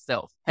told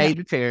myself. Hey,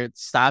 the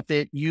parents, stop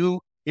it.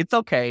 It's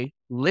okay.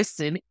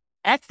 Listen,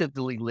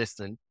 actively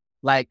listen.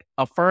 Like,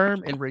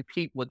 affirm and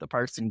repeat what the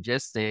person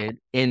just said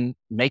and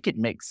make it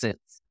make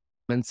sense.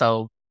 And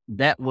so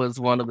that was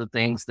one of the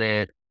things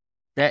that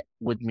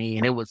with me,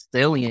 and it was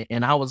salient.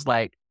 And I was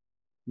like,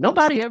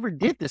 nobody ever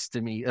did this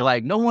to me.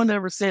 Like, no one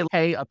ever said,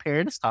 hey, a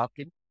parent is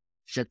talking.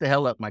 Shut the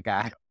hell up, my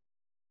guy.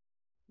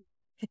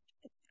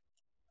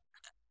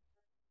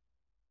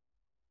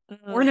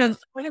 One of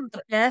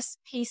the best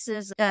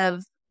pieces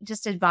of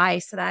just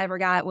advice that I ever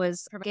got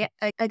was from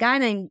a guy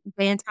named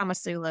Dan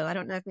Tomasulo. I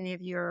don't know if any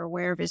of you are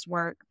aware of his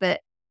work,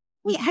 but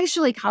he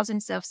actually calls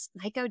himself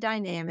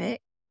psychodynamic,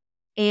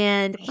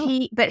 and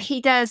he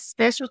does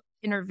special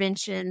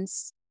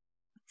interventions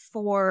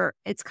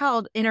it's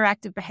called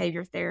interactive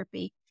behavior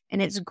therapy,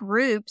 and it's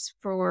groups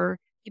for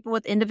people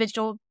with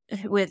intellectual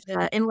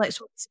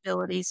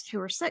disabilities who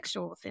are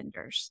sexual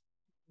offenders.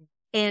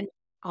 And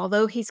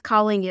although he's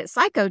calling it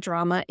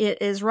psychodrama,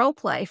 it is role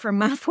play from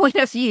my point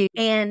of view.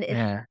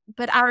 And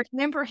but I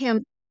remember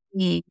him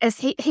as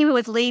he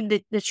would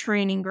lead the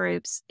training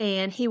groups,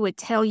 and he would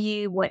tell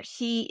you what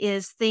he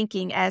is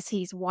thinking as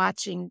he's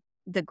watching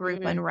the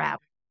group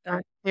unravel.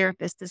 Our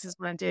therapist, this is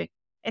what I'm doing.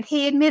 And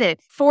he admitted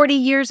 40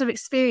 years of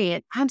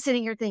experience. I'm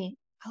sitting here thinking,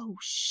 oh,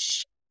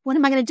 what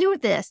am I going to do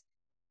with this?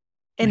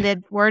 And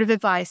the word of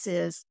advice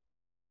is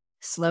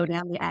slow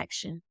down the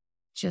action.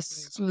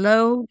 Just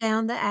slow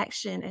down the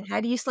action. And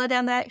how do you slow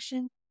down the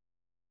action?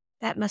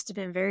 That must have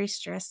been very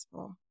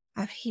stressful.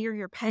 I hear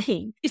your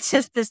pain. It's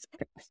just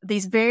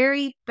these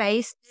very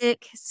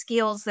basic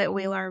skills that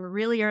we learn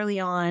really early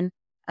on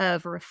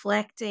of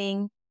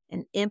reflecting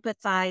and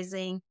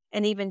empathizing,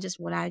 and even just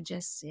what I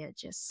just said,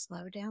 just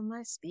slow down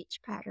my speech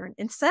pattern.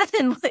 And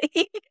suddenly,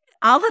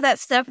 all of that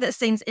stuff that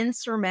seems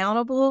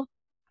insurmountable,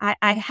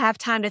 I have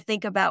time to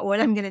think about what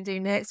I'm going to do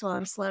next while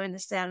I'm slowing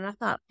this down. And I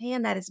thought,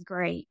 man, that is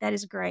great. That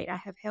is great. I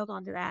have held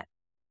on to that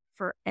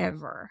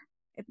forever.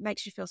 It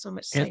makes you feel so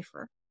much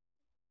safer.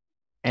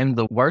 And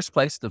the worst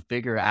place to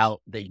figure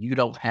out that you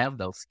don't have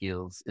those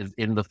skills is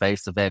in the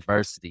face of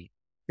adversity.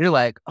 You're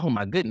like, oh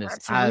my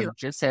goodness, I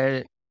just had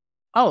it.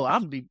 Oh,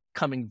 I'm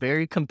becoming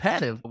very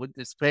competitive with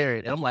this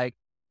parent. And I'm like,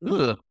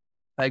 ugh.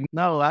 Like,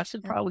 no, I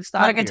should probably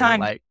stop. Not a good time.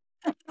 Like,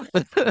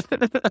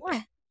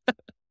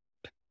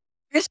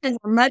 Christians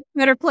are a much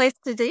better place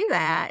to do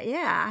that.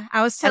 Yeah.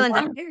 I was telling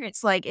the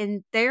parents, like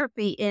in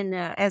therapy,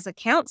 as a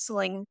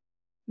counseling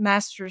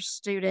master's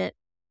student,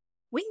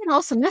 we had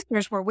all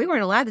semesters where we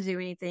weren't allowed to do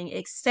anything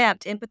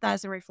except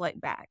empathize and reflect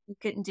back. You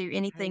couldn't do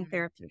anything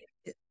therapeutic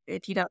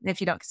if you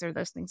don't consider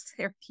those things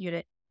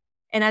therapeutic.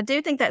 And I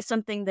do think that's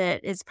something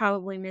that is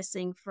probably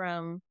missing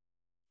from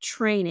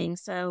training.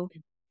 So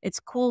it's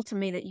cool to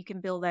me that you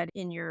can build that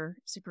in your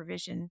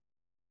supervision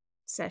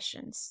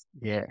sessions.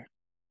 Yeah.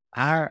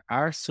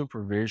 Our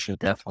supervision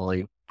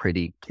definitely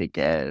pretty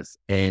kick-ass.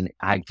 And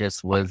I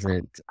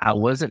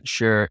wasn't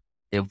sure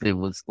if it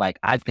was like,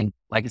 I think,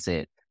 like I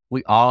said,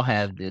 we all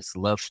have this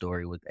love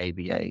story with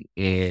ABA.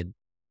 And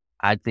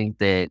I think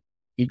that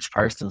each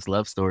person's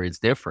love story is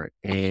different.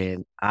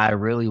 And I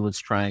really was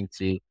trying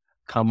to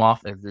come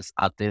off as this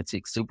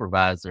authentic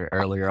supervisor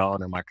earlier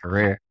on in my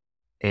career.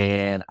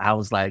 And I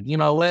was like, you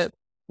know what?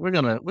 We're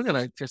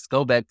gonna just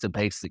go back to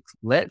basics.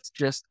 Let's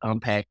just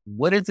unpack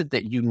what is it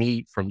that you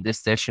need from this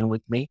session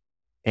with me,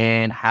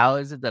 and how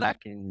is it that I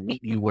can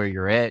meet you where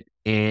you're at?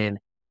 And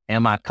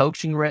am I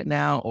coaching right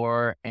now,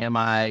 or am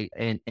I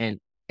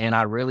And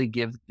I really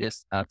give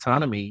this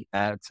autonomy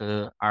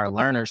to our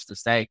learners to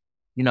say,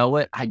 you know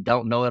what, I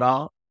don't know it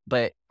all,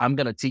 but I'm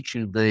going to teach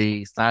you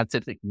the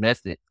scientific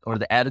method or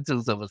the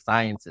attitudes of a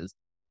scientist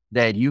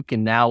that you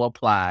can now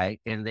apply.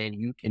 And then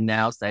you can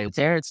now say,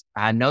 Terrence,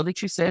 I know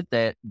that you said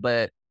that,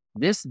 but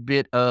this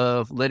bit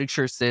of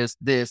literature says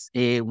this,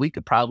 and we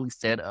could probably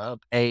set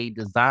up a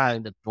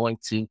design that's going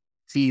to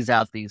tease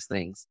out these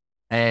things.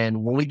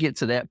 And when we get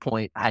to that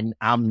point,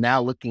 I'm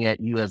now looking at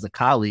you as a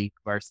colleague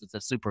versus a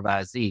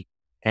supervisee.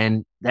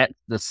 And that's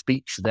the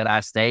speech that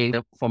I say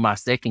for my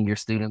second year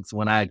students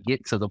when I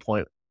get to the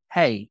point,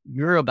 hey,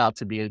 you're about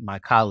to be my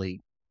colleague.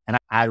 And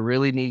I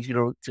really need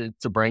you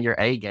to bring your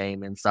A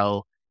game. And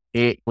so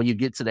when you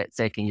get to that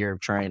second year of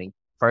training,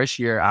 first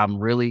year, I'm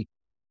really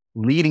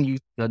leading you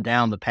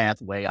down the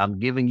pathway. I'm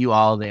giving you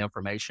all the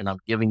information. I'm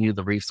giving you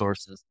the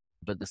resources.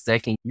 But the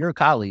second, you're a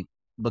colleague,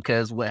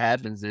 because what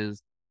happens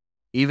is,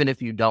 even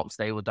if you don't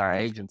stay with our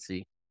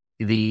agency,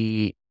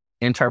 the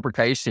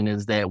interpretation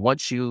is that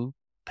once you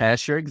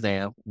pass your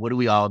exam, what do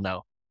we all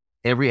know?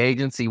 Every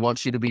agency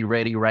wants you to be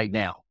ready right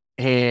now.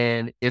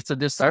 And it's a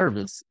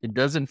disservice. It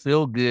doesn't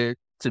feel good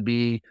to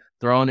be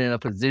thrown in a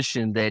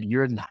position that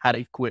you're not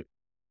equipped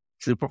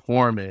to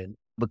perform in,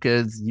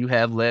 because you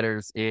have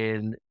letters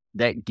in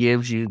that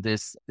gives you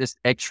this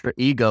extra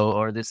ego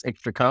or this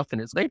extra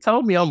confidence. They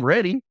told me I'm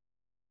ready,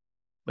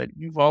 but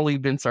you've only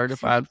been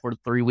certified for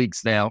 3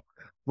 weeks now.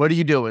 What are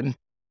you doing?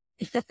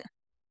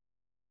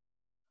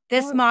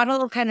 This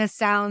model kind of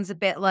sounds a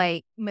bit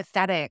like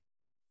methodic.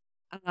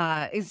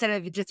 Instead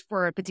of just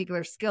for a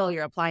particular skill,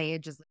 you're applying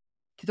it just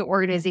to the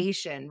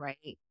organization,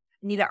 right?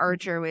 Anita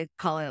Archer would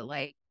call it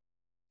like,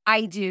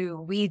 I do,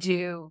 we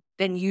do,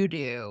 then you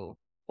do.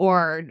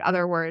 Or in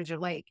other words, you're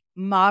like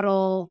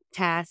model,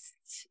 test,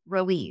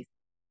 release,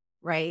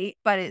 right?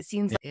 But it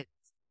seems like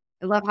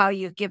I love how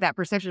you give that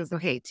perception of,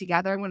 okay,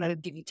 together I'm going to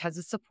give you tons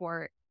of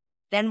support.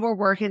 Then we're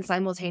working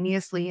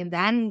simultaneously, and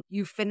then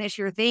you finish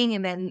your thing,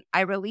 and then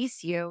I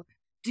release you.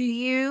 Do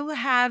you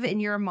have in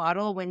your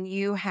model, when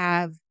you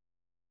have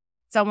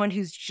someone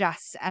who's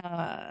just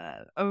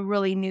a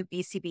really new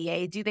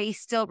BCBA, do they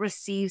still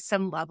receive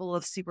some level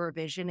of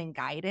supervision and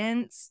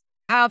guidance?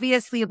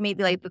 Obviously,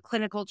 maybe like the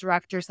clinical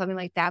director, something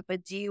like that,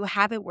 but do you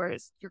have it where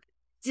you're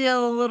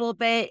still a little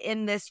bit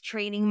in this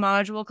training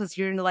module because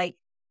you're like,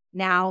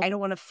 now I don't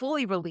want to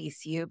fully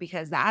release you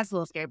because that's a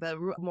little scary, but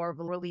more of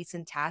a release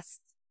and test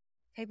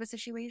type of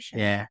situation?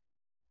 Yeah.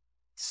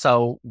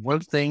 So one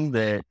thing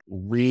that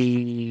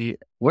we're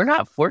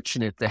not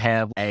fortunate to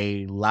have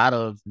a lot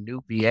of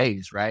new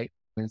BAs, right?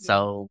 And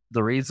so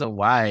the reason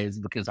why is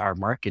because our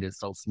market is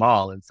so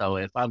small. And so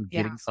if I'm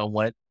getting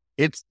someone,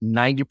 it's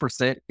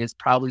 90% is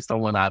probably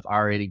someone I've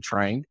already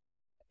trained.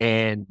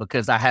 And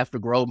because I have to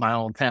grow my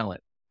own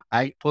talent,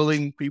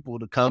 pulling people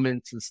to come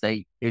into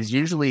state if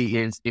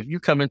you're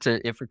coming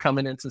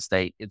into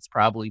state, it's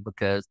probably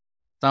because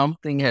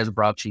something has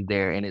brought you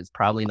there, and it's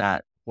probably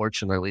not,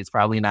 fortunately, it's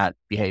probably not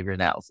behavior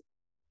analysis.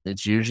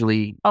 It's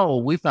usually, oh,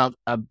 we found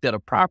a bit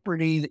of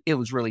property. It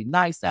was really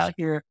nice out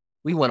here.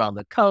 We went on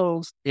the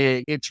coast.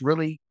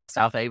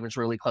 South Haven's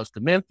really close to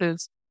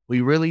Memphis.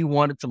 We really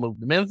wanted to move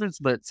to Memphis,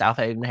 but South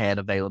Haven had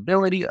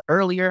availability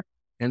earlier.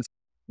 And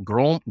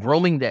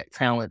grooming that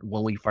talent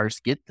when we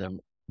first get them,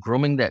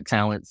 grooming that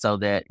talent so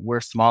that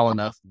we're small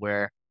enough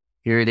where,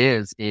 here it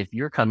is, if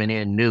you're coming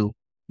in new,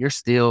 you're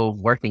still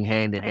working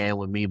hand in hand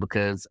with me,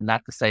 because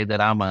not to say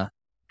that I'm a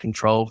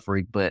control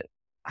freak, but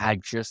I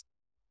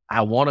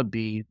want to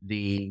be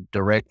the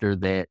director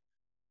that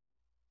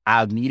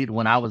I needed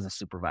when I was a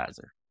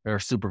supervisor or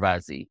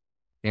supervisee.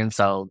 And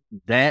so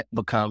that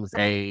becomes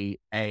a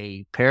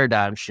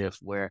paradigm shift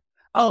where,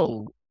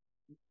 oh,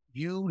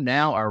 you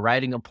now are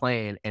writing a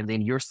plan and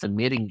then you're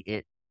submitting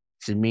it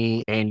to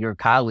me and your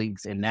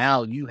colleagues. And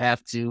now you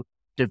have to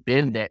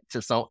defend that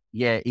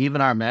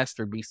even our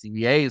master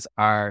BCBAs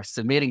are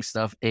submitting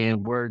stuff,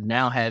 and we're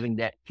now having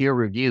that peer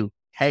review.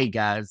 Hey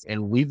guys,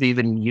 and we've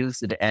even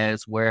used it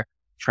as where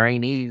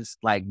trainees,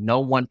 like, no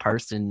one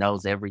person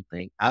knows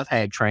everything. I've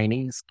had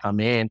trainees come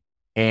in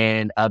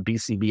and a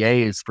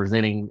BCBA is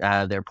presenting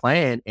their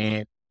plan,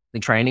 and the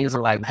trainees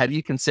are like, have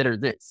you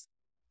considered this?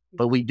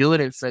 But we do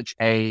it in such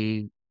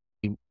a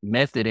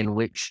method in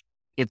which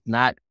it's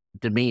not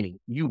demeaning.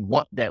 You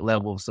want that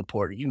level of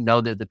support. You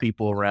know that the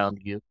people around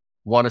you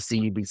want to see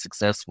you be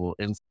successful.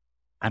 And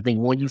I think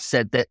when you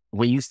set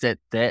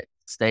that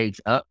stage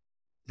up,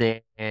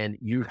 then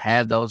you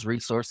have those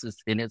resources,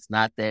 and it's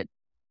not that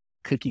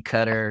cookie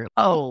cutter,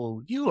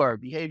 oh, you are a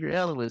behavior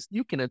analyst,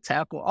 you can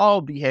tackle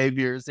all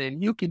behaviors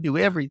and you can do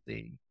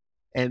everything.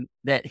 And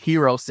that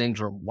hero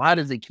syndrome, why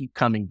does it keep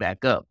coming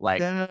back up?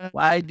 Like,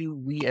 why do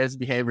we as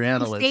behavior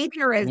analysts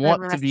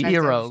want to be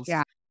heroes?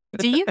 Yeah.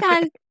 Do you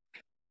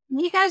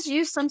guys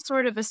use some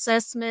sort of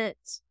assessment,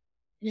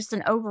 just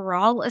an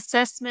overall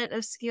assessment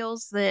of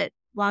skills, that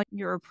while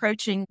you're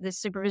approaching the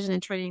supervision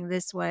and training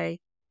this way,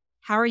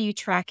 how are you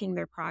tracking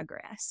their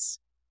progress?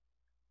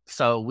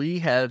 So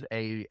we've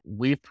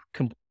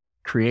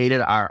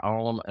created our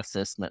own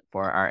assessment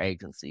for our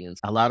agency. And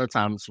a lot of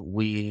times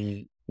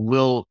we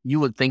you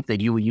would think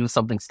that you would use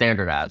something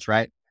standardized,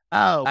 right?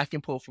 Oh, I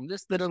can pull from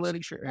this bit of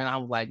literature. And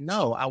I'm like,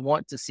 no, I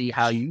want to see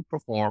how you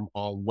perform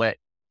on what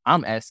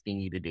I'm asking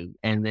you to do.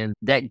 And then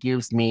that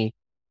gives me,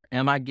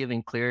 am I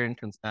giving clear and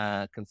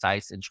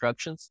concise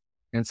instructions?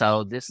 And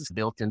so this is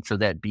built into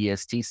that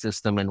BST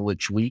system in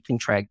which we can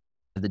track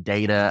the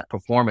data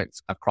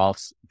performance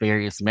across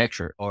various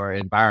metrics or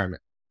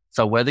environments.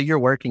 So whether you're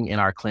working in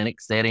our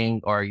clinic setting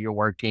or you're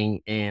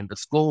working in the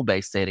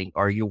school-based setting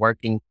or you're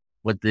working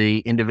with the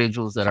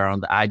individuals that are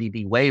on the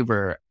IDD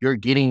waiver, you're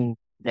getting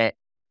that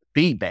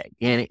feedback,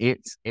 and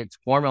it's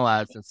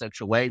formalized in such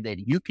a way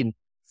that you can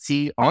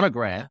see on a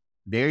graph,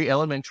 very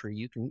elementary.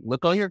 You can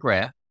look on your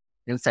graph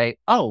and say,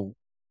 oh,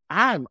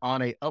 I'm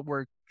on a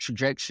upward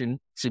trajectory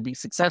to be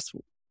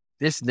successful.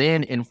 This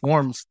then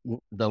informs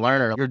the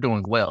learner, you're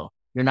doing well.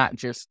 I'm not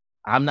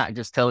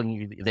just telling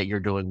you that you're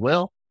doing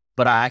well,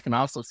 but I can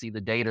also see the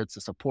data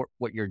to support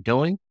what you're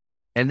doing.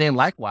 And then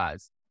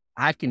likewise,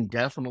 I can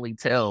definitely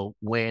tell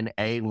when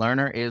a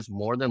learner is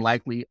more than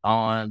likely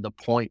on the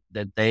point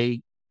that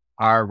they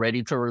are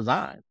ready to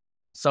resign.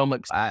 So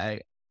much.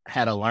 I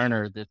had a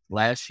learner this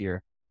last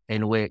year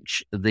in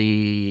which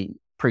the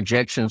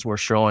projections were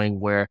showing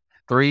where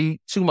 2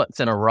 months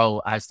in a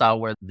row, I saw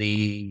where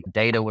the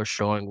data was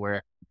showing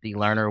where the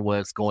learner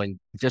was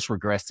just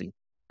regressing.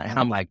 And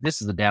I'm like,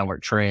 this is a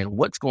downward trend.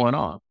 What's going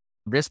on?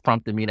 This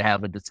prompted me to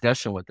have a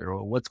discussion with her.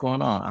 Well, what's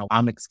going on?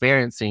 I'm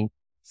experiencing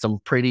some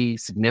pretty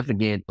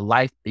significant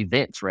life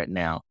events right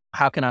now.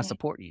 How can I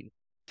support you?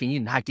 Can you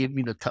not give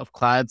me the tough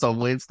clients on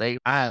Wednesday?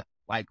 I'm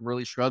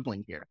really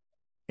struggling here.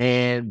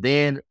 And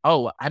then,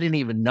 I didn't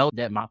even know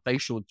that my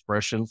facial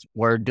expressions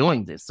were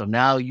doing this. So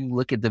now you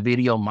look at the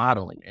video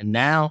modeling, and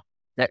now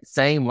that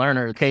same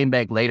learner came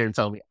back later and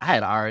told me I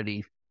had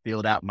already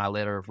filled out my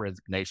letter of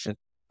resignation.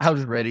 I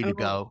was ready to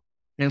go.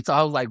 And so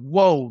I was like,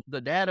 whoa, the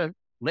data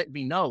let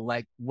me know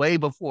way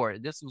before.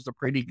 This was a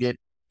pretty good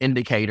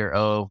indicator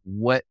of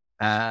what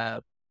I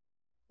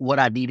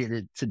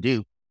needed to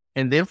do.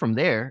 And then from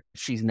there,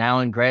 she's now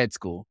in grad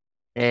school.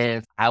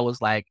 And I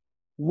was like,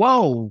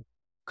 whoa,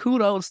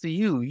 kudos to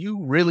you.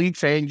 You really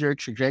changed your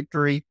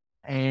trajectory.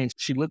 And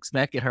she looks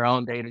back at her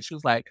own data. She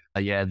was like,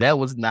 yeah, that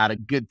was not a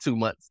good 2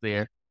 months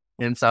there.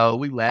 And so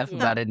we laugh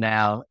about it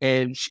now.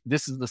 And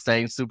this is the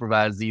same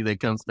supervisee that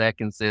comes back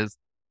and says,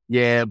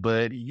 yeah,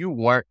 but you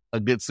weren't a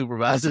good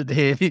supervisor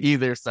then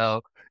either.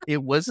 So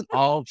it wasn't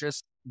all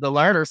just the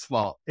learner's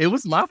fault. It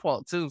was my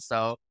fault too.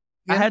 So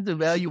I had to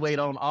evaluate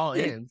on all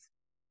ends.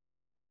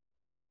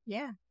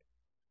 Yeah.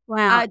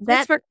 Wow.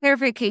 Just for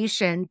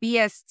clarification,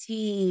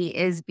 BST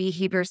is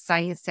behavior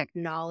science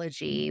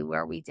technology,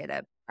 where we've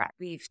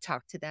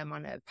talked to them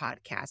on a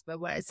podcast, but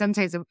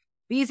sometimes when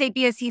you say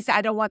BST,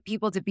 I don't want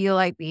people to be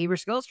like behavior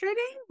skills training.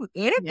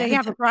 They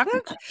have a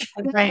product.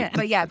 Right.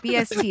 But yeah,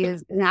 BST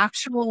is an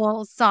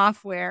actual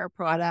software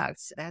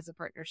product that has a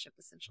partnership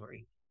with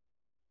CentralReach.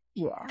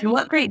 Yeah. And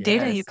what great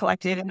data you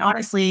collected. And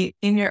honestly,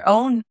 in your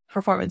own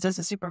performance as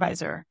a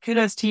supervisor,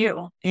 kudos to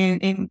you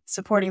in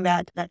supporting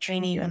that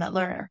trainee and that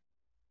learner.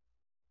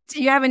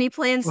 Do you have any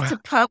plans to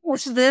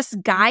publish this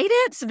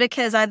guidance?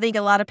 Because I think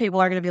a lot of people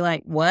are going to be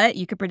like, what?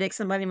 You could predict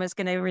somebody was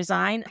going to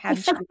resign?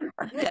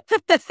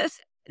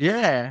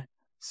 Yeah.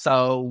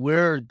 So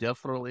we're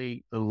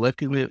definitely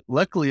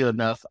luckily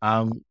enough,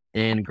 I'm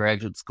in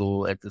graduate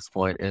school at this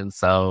point. And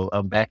so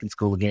I'm back in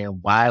school again.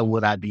 Why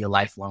would I be a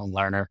lifelong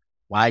learner?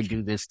 Why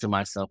do this to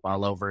myself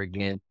all over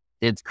again?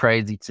 It's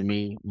crazy to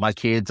me. My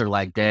kids are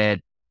like,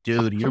 Dad,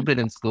 dude, you've been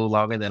in school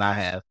longer than I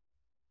have.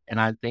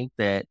 And I think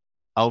that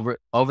over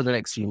the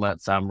next few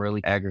months, I'm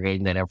really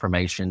aggregating that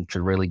information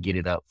to really get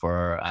it up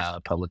for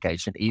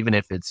publication, even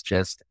if it's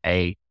just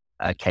a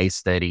case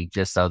study,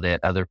 just so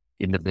that other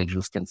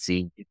individuals can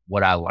see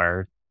what I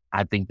learned.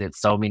 I think that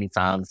so many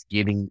times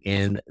getting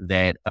in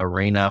that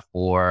arena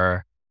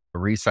for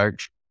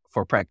research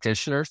for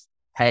practitioners,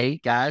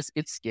 hey guys,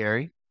 it's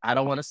scary. I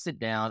don't want to sit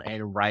down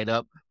and write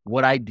up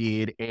what I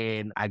did,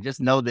 and I just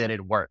know that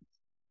it worked.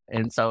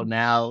 And so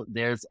now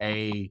there's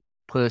a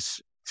push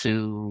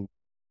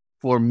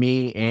for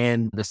me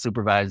and the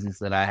supervisors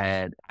that I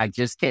had. I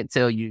just can't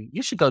tell you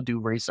should go do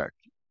research.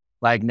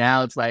 Like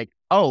now it's like,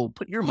 oh,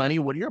 put your money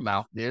where your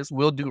mouth is.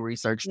 We'll do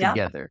research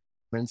together.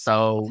 And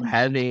so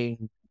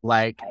having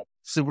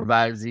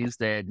supervisors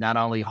that not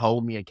only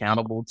hold me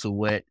accountable to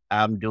what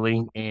I'm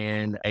doing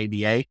in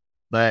ABA,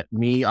 but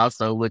me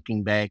also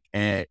looking back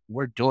at,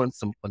 we're doing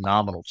some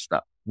phenomenal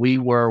stuff. We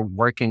were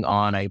working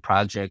on a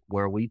project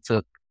where we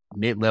took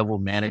mid-level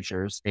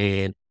managers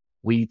and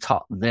we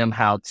taught them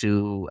how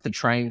to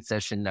train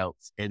session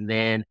notes and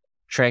then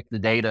track the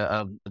data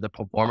of the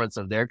performance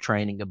of their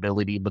training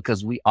ability,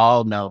 because we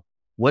all know,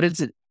 what is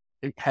it?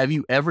 Have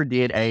you ever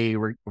did a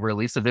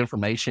release of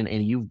information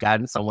and you've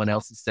gotten someone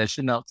else's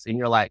session notes and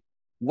you're like,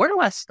 where do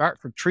I start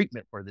for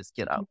treatment for this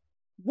kiddo?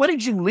 What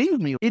did you leave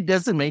me? It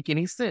doesn't make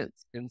any sense.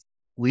 And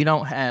we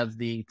don't have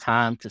the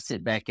time to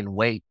sit back and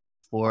wait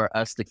for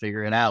us to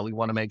figure it out. We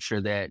want to make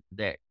sure that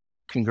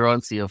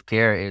congruency of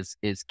care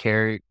is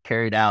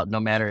carried out, no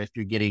matter if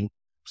you're getting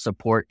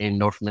support in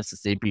North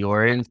Mississippi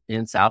or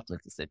in South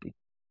Mississippi.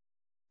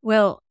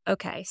 Well,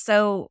 okay.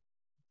 So,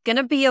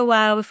 gonna be a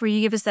while before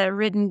you give us that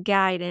written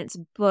guidance,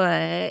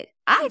 but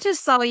I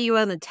just saw you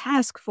on a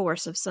task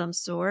force of some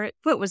sort.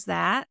 What was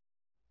that?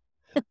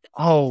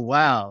 Oh,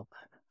 wow.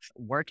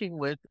 Working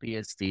with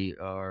BSD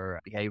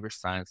or Behavior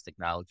Science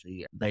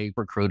Technology, they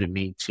recruited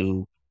me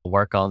to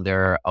work on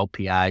their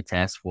OPI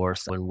task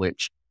force, in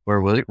which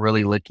we're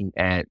really looking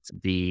at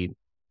the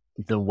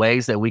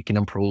ways that we can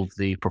improve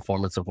the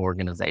performance of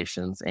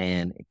organizations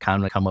and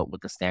kind of come up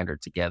with a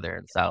standard together.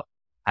 And so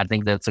I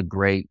think that's a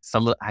great,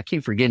 I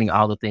keep forgetting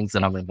all the things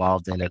that I'm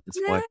involved in at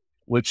this point,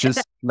 which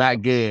is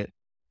not good.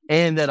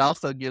 And that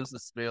also gives a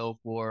spill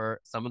for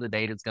some of the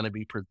data that's going to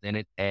be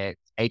presented at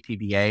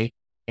APBA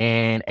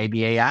and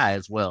ABAI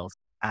as well.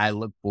 I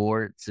look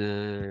forward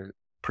to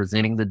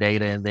presenting the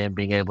data and then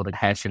being able to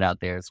hash it out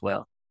there as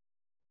well.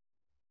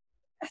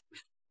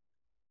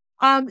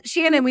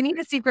 Shannon, we need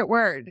a secret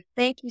word.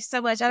 Thank you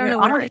so much. I don't You're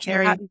know what honored,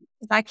 Carrie.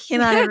 I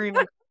cannot agree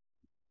with.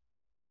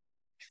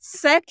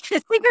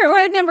 Secret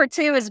word number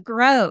 2 is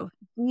grow.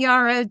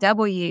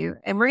 GROW.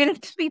 And we're going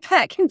to be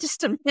back in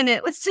just a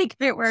minute with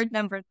secret word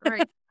number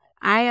 3.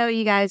 I owe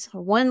you guys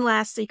one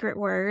last secret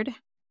word.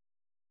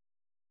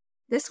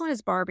 This one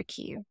is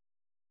barbecue.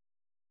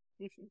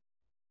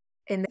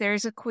 And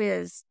there's a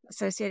quiz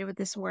associated with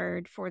this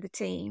word for the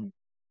team.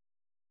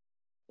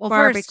 Well,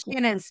 Barbecue. first,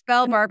 Shannon,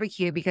 spell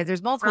barbecue because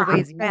there's multiple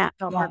ways you can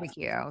spell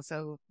barbecue.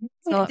 So,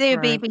 spell it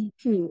for-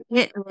 BBQ.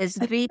 It is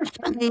BARBECUE.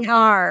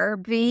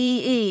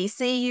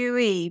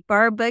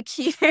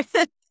 Barbecue.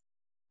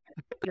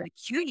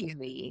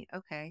 QUE.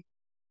 Okay.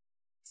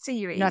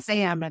 CUE. I'm not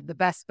saying I'm the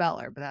best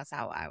speller, but that's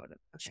how I would have.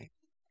 Okay.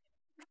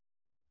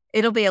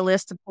 It'll be a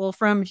list to pull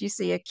from if you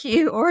see a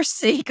Q or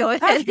C. Go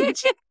ahead.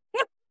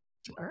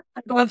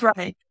 Both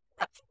right.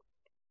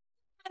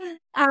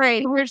 All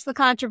right. Where's the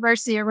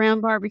controversy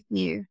around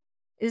barbecue?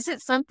 Is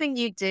it something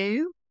you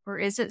do or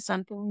is it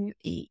something you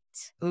eat?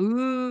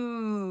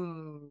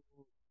 Ooh.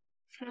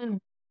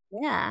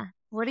 Yeah.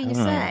 What do you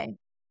say?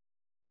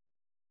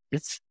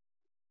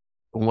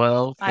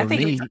 Well, for I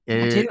think me,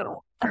 it's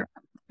too.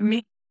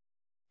 Me.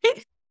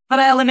 But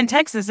I live in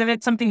Texas, and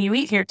it's something you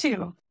eat here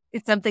too.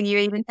 It's something you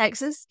eat in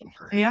Texas?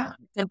 Yeah.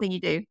 Something you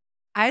do?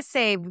 I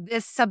say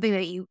this is something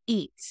that you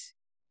eat.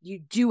 You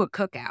do a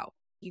cookout.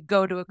 You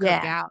go to a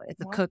cookout. Yeah. It's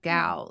a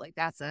cookout. Like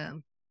that's a.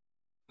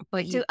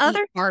 But you Do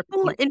other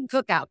barbecue. people in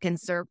Cookout can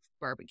serve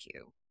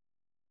barbecue.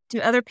 Do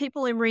other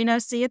people in Reno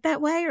see it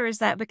that way, or is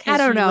that because I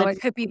don't you know. live-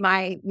 It could be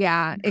my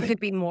It could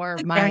be more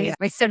of my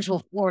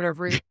Central Florida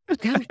route.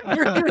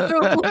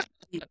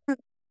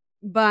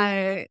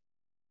 But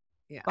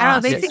yeah, I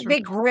don't know. They think they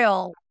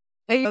grill.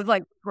 They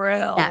like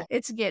grill. Yeah,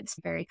 it gets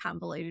very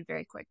convoluted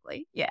very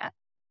quickly. Yeah.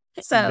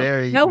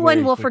 So no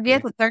one will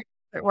forget the third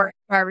word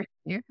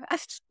barbecue.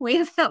 We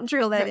have helped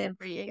drill that in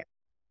for you.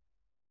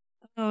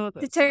 Oh,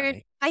 that's Deterred,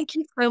 funny. thank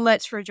you so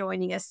much for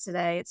joining us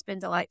today. It's been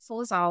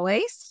delightful as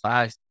always.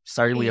 I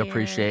certainly And-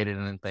 appreciate it,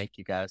 and thank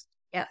you guys.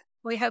 Yeah.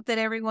 We hope that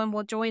everyone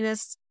will join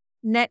us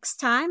next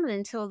time. And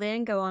until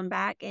then, go on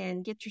back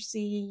and get your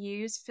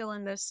CEUs, fill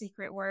in those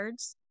secret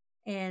words,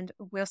 and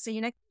we'll see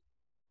you next.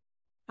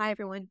 Bye,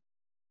 everyone.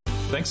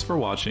 Thanks for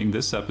watching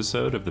this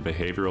episode of the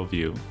Behavioral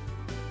View.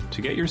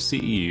 To get your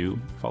CEU,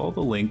 follow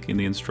the link in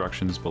the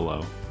instructions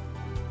below.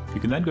 You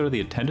can then go to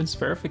the attendance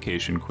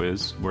verification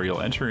quiz where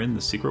you'll enter in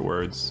the secret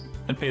words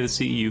and pay the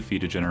CEU fee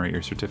to generate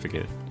your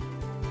certificate.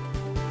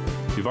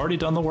 If you've already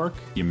done the work,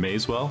 you may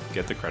as well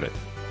get the credit.